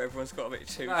party where everyone's got a bit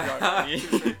too drunk.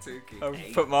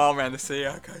 I put my arm around the seat.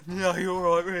 I go, no, you're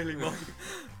alright, really, mate.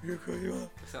 You're good, you are.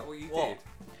 Is that what you What? did?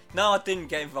 No, I didn't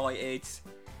get invited.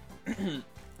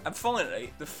 And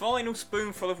finally, the final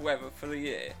spoonful of weather for the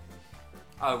year.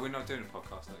 Oh, we're not doing a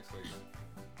podcast next week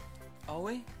then. Are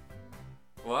we?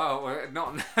 Well,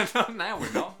 not now,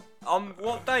 we're not.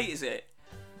 What date is it?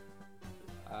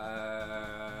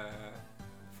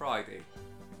 Friday.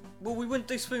 Well, we wouldn't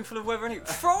do spoonful of weather anyway.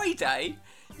 Friday?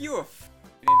 You're a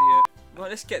idiot. Right,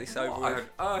 let's get this over What with.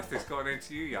 on earth has gone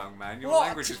into you, young man? Your What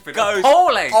language has been goes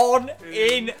appalling. on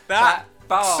in that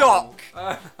bowl. sock?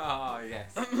 Oh,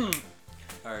 yes.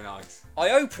 Very nice. I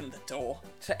opened the door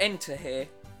to enter here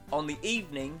on the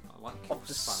evening I like your of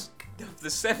the, spunk. of the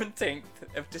 17th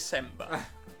of December.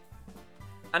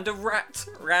 And a rat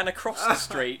ran across the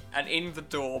street and in the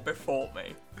door before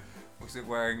me. Was it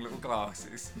wearing little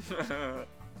glasses? Did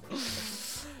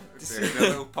Doing a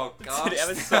little podcast? it have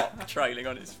a sock trailing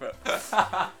on its foot?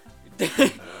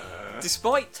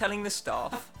 Despite telling the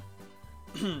staff,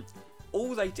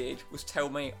 all they did was tell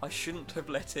me I shouldn't have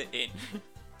let it in.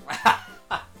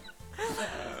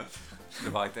 Should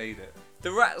have ID'd it.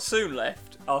 The rat soon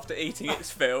left after eating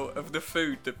its fill of the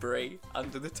food debris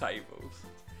under the tables.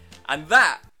 And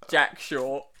that, Jack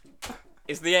Short,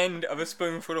 is the end of a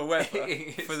spoonful of weather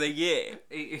for the year.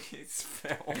 It's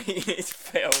Phil. It's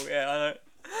Phil, yeah, I know.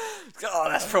 Oh,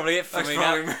 that's probably it for That's me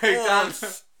probably now. me Oh, done. I'm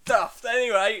stuffed.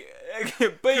 Anyway, be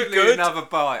Couldn't good. another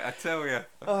bite, I tell you.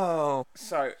 Oh,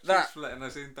 so that Just letting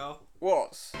us in, doll.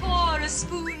 was For a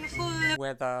spoonful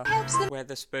weather, helps them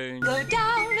weather spoons, go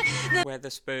down, weather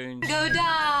spoons, go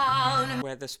down,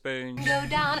 weather spoons, go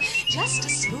down. Just a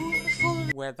spoonful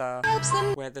weather, helps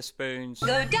them weather spoons.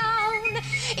 go down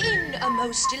in a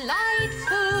most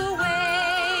delightful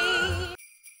way.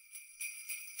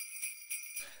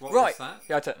 What Right. was that?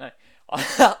 Yeah, I don't know.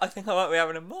 I think I might be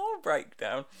having a more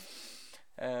breakdown.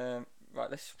 Right,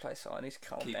 let's just play a song. I need to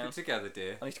calm Keep down. it together,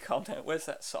 dear. I need to calm down. Where's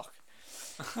that sock?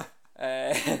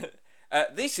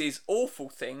 This is Awful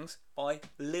Things by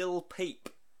Lil Peep.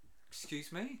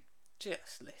 Excuse me?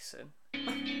 Just listen.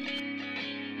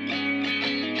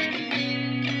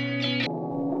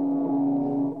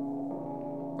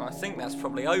 Right, I think that's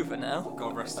probably over now.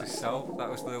 God rest his soul. That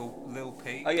was Lil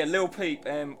Pete. Oh yeah, Lil Peep.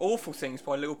 Awful Things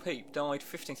by Lil Peep. Died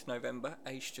 15th November,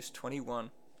 aged just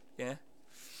 21. Yeah.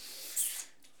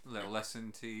 Little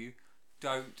lesson to you.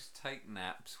 Don't take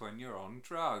naps when you're on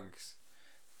drugs.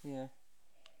 Yeah.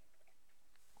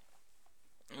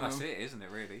 That's it, isn't it,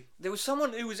 really? There was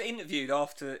someone who was interviewed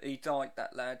after he died,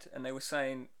 that lad, and they were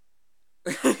saying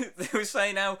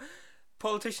how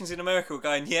politicians in America were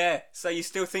going, yeah, so you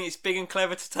still think it's big and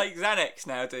clever to take Xanax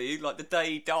now, do you? Like the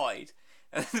day he died.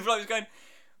 And the bloke was going,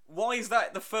 why is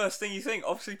that the first thing you think?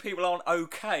 Obviously people aren't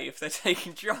okay if they're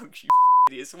taking drugs, you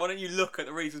idiots. So why don't you look at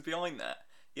the reasons behind that?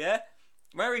 Yeah?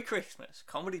 Merry Christmas,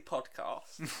 comedy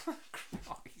podcast.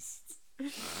 Christ.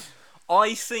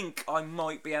 I think I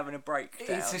might be having a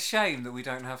breakdown. It's a shame that we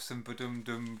don't have some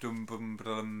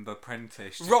ba-dum-dum-dum-bum-bum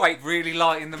apprentice. Right. Really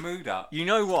lighting the mood up. You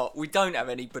know what? We don't have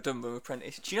any Badumba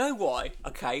Apprentice. Do you know why?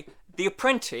 Okay, The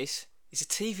Apprentice is a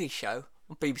TV show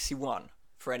on BBC One,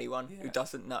 for anyone who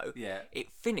doesn't know. Yeah.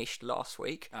 It finished last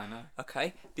week. I know.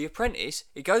 Okay, The Apprentice,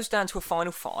 it goes down to a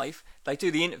final 5. They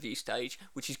do the interview stage,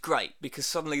 which is great because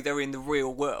suddenly they're in the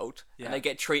real world Yeah. and they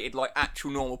get treated like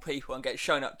actual normal people and get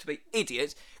shown up to be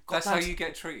idiots. That's how you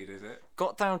get treated, is it?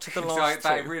 got down to the So last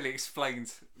that 2. really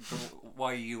explains the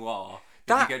way you are. If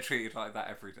That- you get treated like that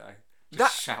every day. Just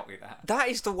That- shouted at. That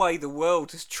is the way the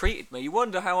world has treated me. You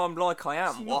wonder how I'm like I am.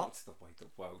 It's What? not the way the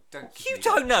world. Don't give You me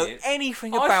don't that know shit.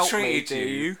 anything I've about me, treated do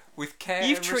you? with care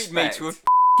You've and treated me respect. to a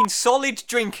f***ing solid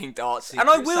drinking darts, and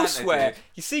I Secret will Santa swear, did.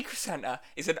 your Secret Santa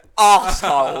is an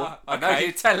arsehole. I know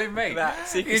you're telling me. That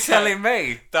Secret You're Santa- telling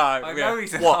me. No, I know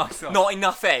he's an what? arsehole. Not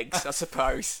enough eggs, I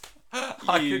suppose.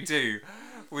 I You- could do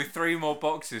with 3 more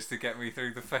boxes to get me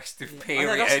through the festive I period.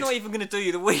 know, that's not even going to do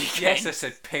you the weekend. Yes, I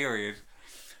said period.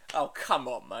 Oh, come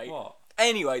on, mate. What?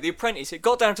 Anyway, The Apprentice, it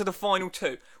got down to the final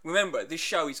 2. Remember, this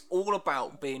show is all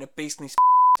about being a business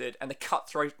and the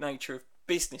cutthroat nature of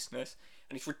businessness,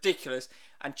 and it's ridiculous,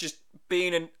 and just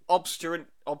being an obstinate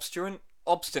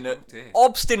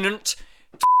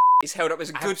is held up as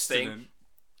a good thing, Abstinent.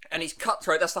 and it's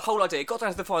cutthroat. That's the whole idea. It got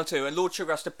down to the final 2, and Lord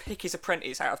Sugar has to pick his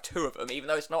apprentice out of 2 of them, even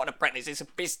though it's not an apprentice, it's a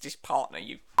business partner.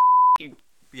 You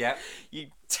Yeah.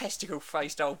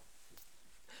 testicle-faced old.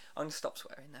 I'm gonna stop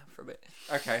swearing now for a bit.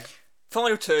 Okay.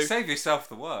 Final 2. Save yourself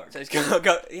the work. So he's gonna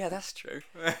go. Yeah, that's true.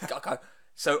 He's gotta go.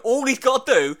 So all he's got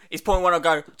to do is point one and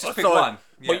go. Just pick one.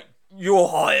 Yeah. Wait, you're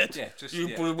hired. Yeah, just- you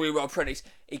yeah. will be my apprentice.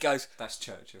 He goes. That's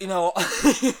Churchill. You know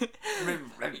what?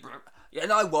 You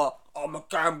know what? I'm a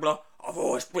gambler. I've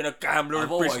always been a gambler I've in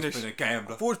always business. been a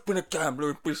gambler. I've always been a gambler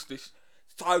in business.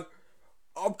 So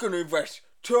I'm gonna invest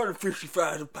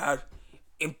 £250,000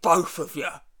 in both of you.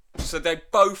 So they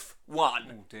both won.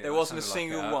 Oh dear, There that wasn't a sounded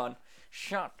like single a- one.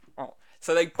 Shut up.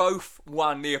 So they both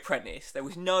won The Apprentice. There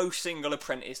was no single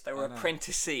apprentice. They were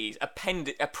apprentices.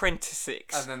 Apprentices.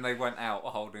 And then they went out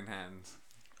holding hands.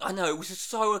 I know, it was just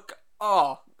so...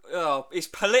 it's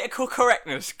political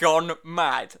correctness gone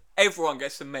mad. Everyone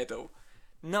gets a medal.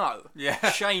 No. Yeah.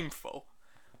 Shameful.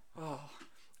 Oh,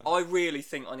 I really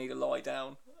think I need to lie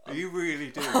down. You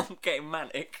really do. I'm getting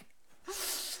manic.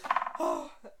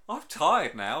 I'm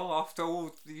tired now. After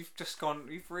all, you've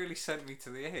really sent me to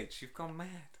the edge. You've gone mad.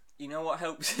 You know what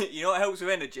helps? You know what helps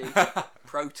with energy?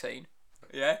 Protein.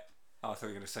 Yeah. Oh, I thought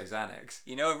you were going to say Xanax.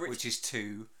 You know a rich. Which is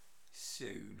too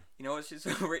soon. You know what's just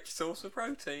a rich source of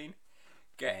protein?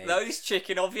 Get Eggs. those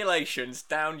chicken ovulations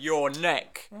down your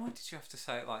neck. Why did you have to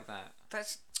say it like that?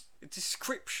 That's a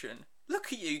description.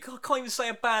 Look at you. I can't even say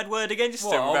a bad word against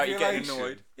What, them without you getting ovulation?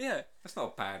 annoyed. Yeah. That's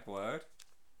not a bad word.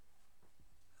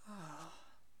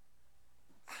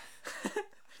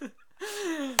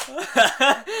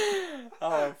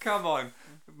 Oh, Come on.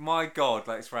 my God,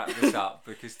 let's wrap this up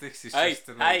because this is Hey, just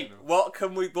delusional.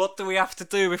 what do we have to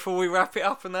do before we wrap it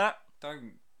up and that?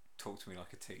 Don't talk to me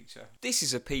like a teacher. This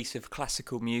is a piece of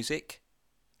classical music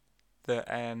that,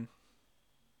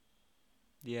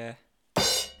 yeah.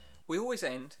 We always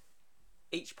end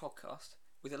each podcast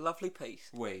with a lovely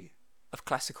piece of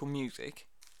classical music,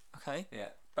 okay? Yeah.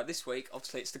 But this week,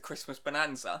 obviously, it's the Christmas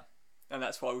bonanza, and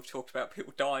that's why we've talked about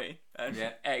people dying and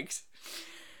eggs.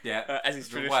 Yeah. As is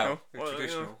traditional. Well,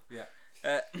 traditional,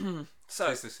 yeah. So,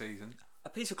 It's the season. a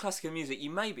piece of classical music you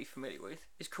may be familiar with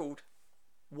is called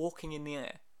Walking in the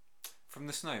Air From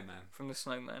the Snowman. from The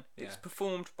Snowman. Yeah. It's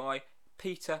performed by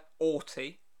Peter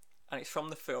Orty, and it's from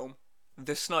the film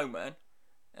The Snowman.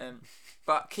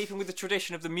 But keeping with the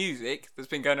tradition of the music that's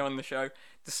been going on in the show,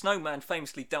 the Snowman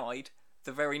famously died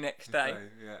the very next day Okay,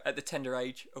 yeah. at the tender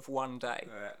age of 1 day.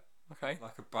 Yeah. Okay?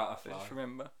 Like a butterfly. Just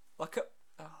remember. Like a...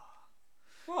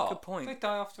 What? Good point. They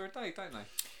die after a day, don't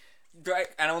they? Great.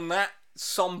 And on that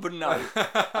somber note,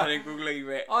 I think we'll leave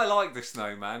it. I like The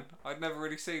Snowman. I'd never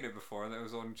really seen it before, and it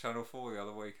was on Channel 4 the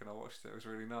other week, and I watched it. It was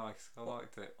really nice. I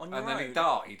liked it. On your and then he own?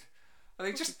 died. And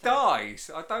he just dies.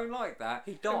 I don't like that.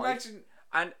 He died. Imagine,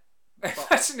 And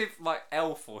imagine if, like,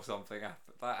 Elf or something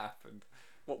happened.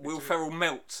 what, Will Ferrell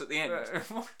melts at the end.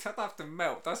 Doesn't have to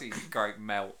melt, does he? Great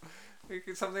melt.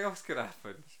 Something else could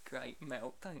happen. Great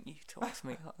melt. Don't you talk to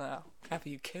me like that. I'll have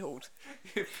you killed.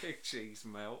 You big cheese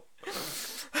melt.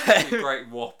 You great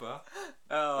whopper.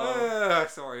 Oh.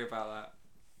 Sorry about that.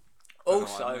 Don't know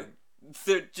what I Also,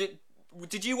 meant.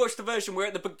 did you watch the version where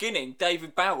at the beginning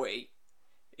David Bowie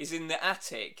is in the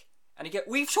attic and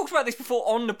we've talked about this before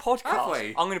on the podcast. Have we?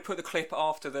 I'm going to put the clip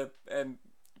after the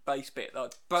bass bit that I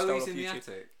stole Bowie's off in the YouTube.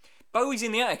 attic. Bowie's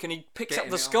in the attic and he picks Getting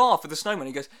up the it scarf of the snowman.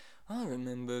 He goes, I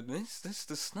remember this.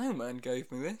 The snowman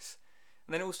gave me this.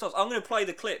 And then it all stops. I'm going to play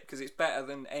the clip because it's better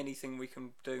than anything we can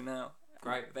do now.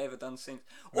 Great. They've ever done since.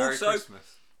 Merry Also,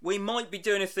 Christmas. we might be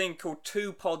doing a thing called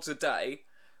 2 Pods a Day,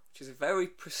 which is a very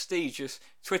prestigious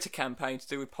Twitter campaign to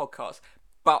do with podcasts.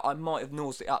 But I might have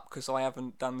nosed it up because I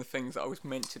haven't done the things that I was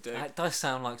meant to do. That does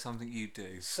sound like something you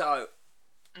do. So,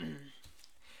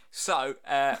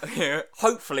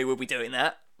 hopefully we'll be doing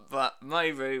that. But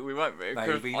maybe we won't be. 'Cause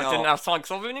Maybe I not. didn't have time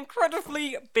because I've been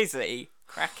incredibly busy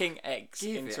cracking eggs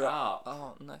Give into it up.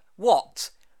 Oh no! What?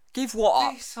 Give what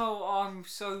up? This whole I'm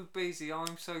so busy,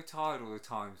 I'm so tired all the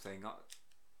time thing. I'm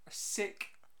sick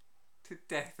to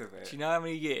death of it. Do you know how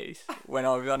many years when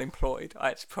I was unemployed I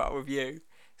had to put up with you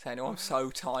saying, "Oh, I'm so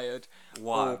tired."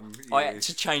 One Or, I had years.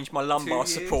 to change my lumbar 2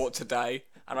 years? support today,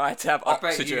 and I had to have I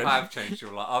bet oxygen. you have changed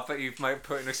your life. I bet you've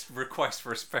put in a request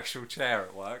for a special chair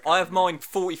at work. I have mine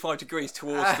 45 degrees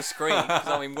towards the screen because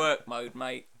I'm in work mode,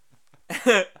 mate.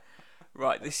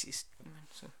 Right, this is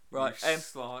right. You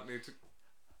slanted.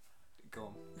 Go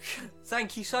on.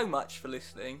 Thank you so much for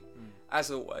listening.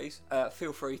 As always,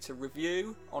 feel free to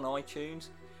review on iTunes,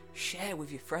 share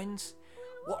with your friends,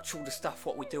 watch all the stuff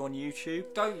what we do on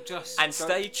YouTube, Don't just and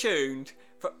stay tuned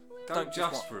for. Don't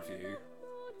just what? review.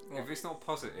 What? If it's not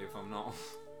positive, I'm not.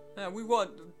 We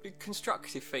want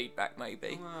constructive feedback,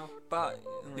 maybe. Well, But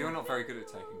you're not very good at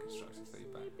taking constructive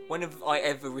feedback. when have I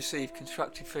ever received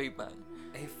constructive feedback?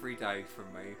 Every day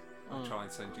from me, I'll try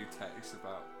and send you texts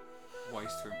about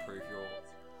ways to improve your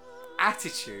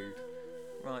attitude.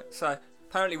 Right. So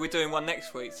apparently we're doing one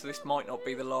next week, so this might not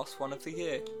be the last one of the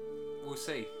year. We'll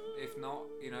see. If not,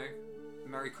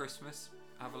 Merry Christmas.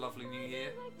 Have a lovely New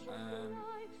Year.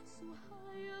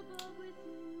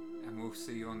 And we'll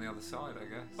see you on the other side, I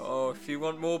guess. Oh, if you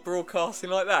want more broadcasting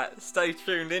like that, stay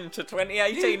tuned into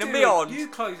 2018 You and do beyond. it. You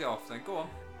close it off then. Go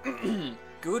on.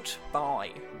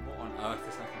 Goodbye. What on earth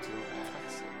has happened to your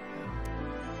voice?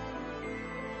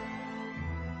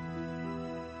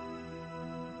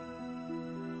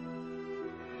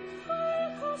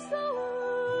 Across the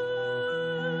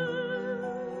world,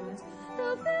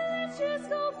 the villages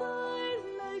go by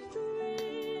like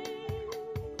dreams.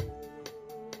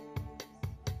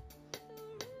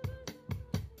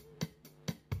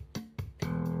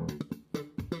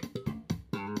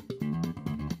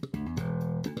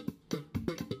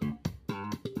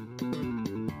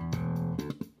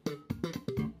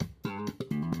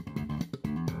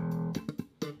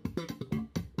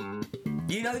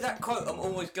 You know that quote I'm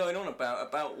always going on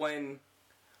about when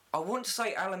I want to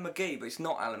say Alan McGee, but it's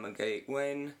not Alan McGee.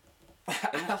 When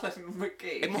Alan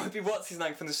McGee. it might be what's his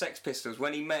name from the Sex Pistols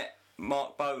when he met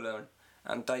Mark Bolan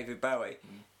and David Bowie,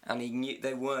 and he knew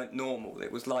they weren't normal.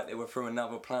 It was like they were from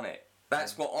another planet.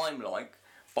 That's what I'm like,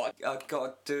 but I've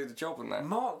got to do the job on that.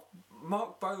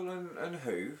 Mark Bolan and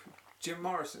who? Jim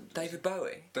Morrison. David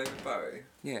Bowie. David Bowie.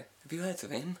 Yeah. Have you heard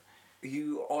of him? Are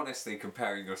you honestly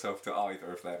comparing yourself to either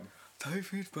of them?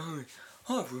 David Bowie.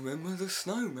 I remember the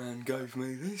snowman gave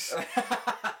me this.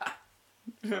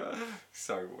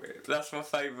 So weird. That's my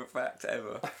favourite fact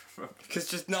ever. Because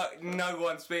just no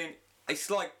one's been. It's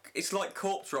like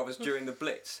corpse robbers during the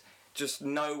Blitz. Just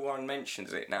no one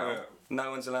mentions it now. Yeah.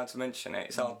 No one's allowed to mention it.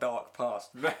 It's our dark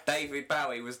past. David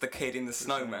Bowie was the kid in the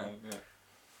snowman. Yeah.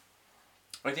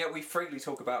 And yet we freely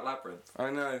talk about Labyrinth.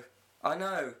 I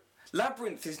know.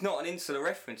 Labyrinth is not an insular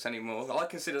reference anymore. I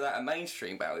consider that a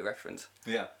mainstream Bowie reference.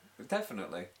 Yeah,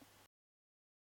 definitely.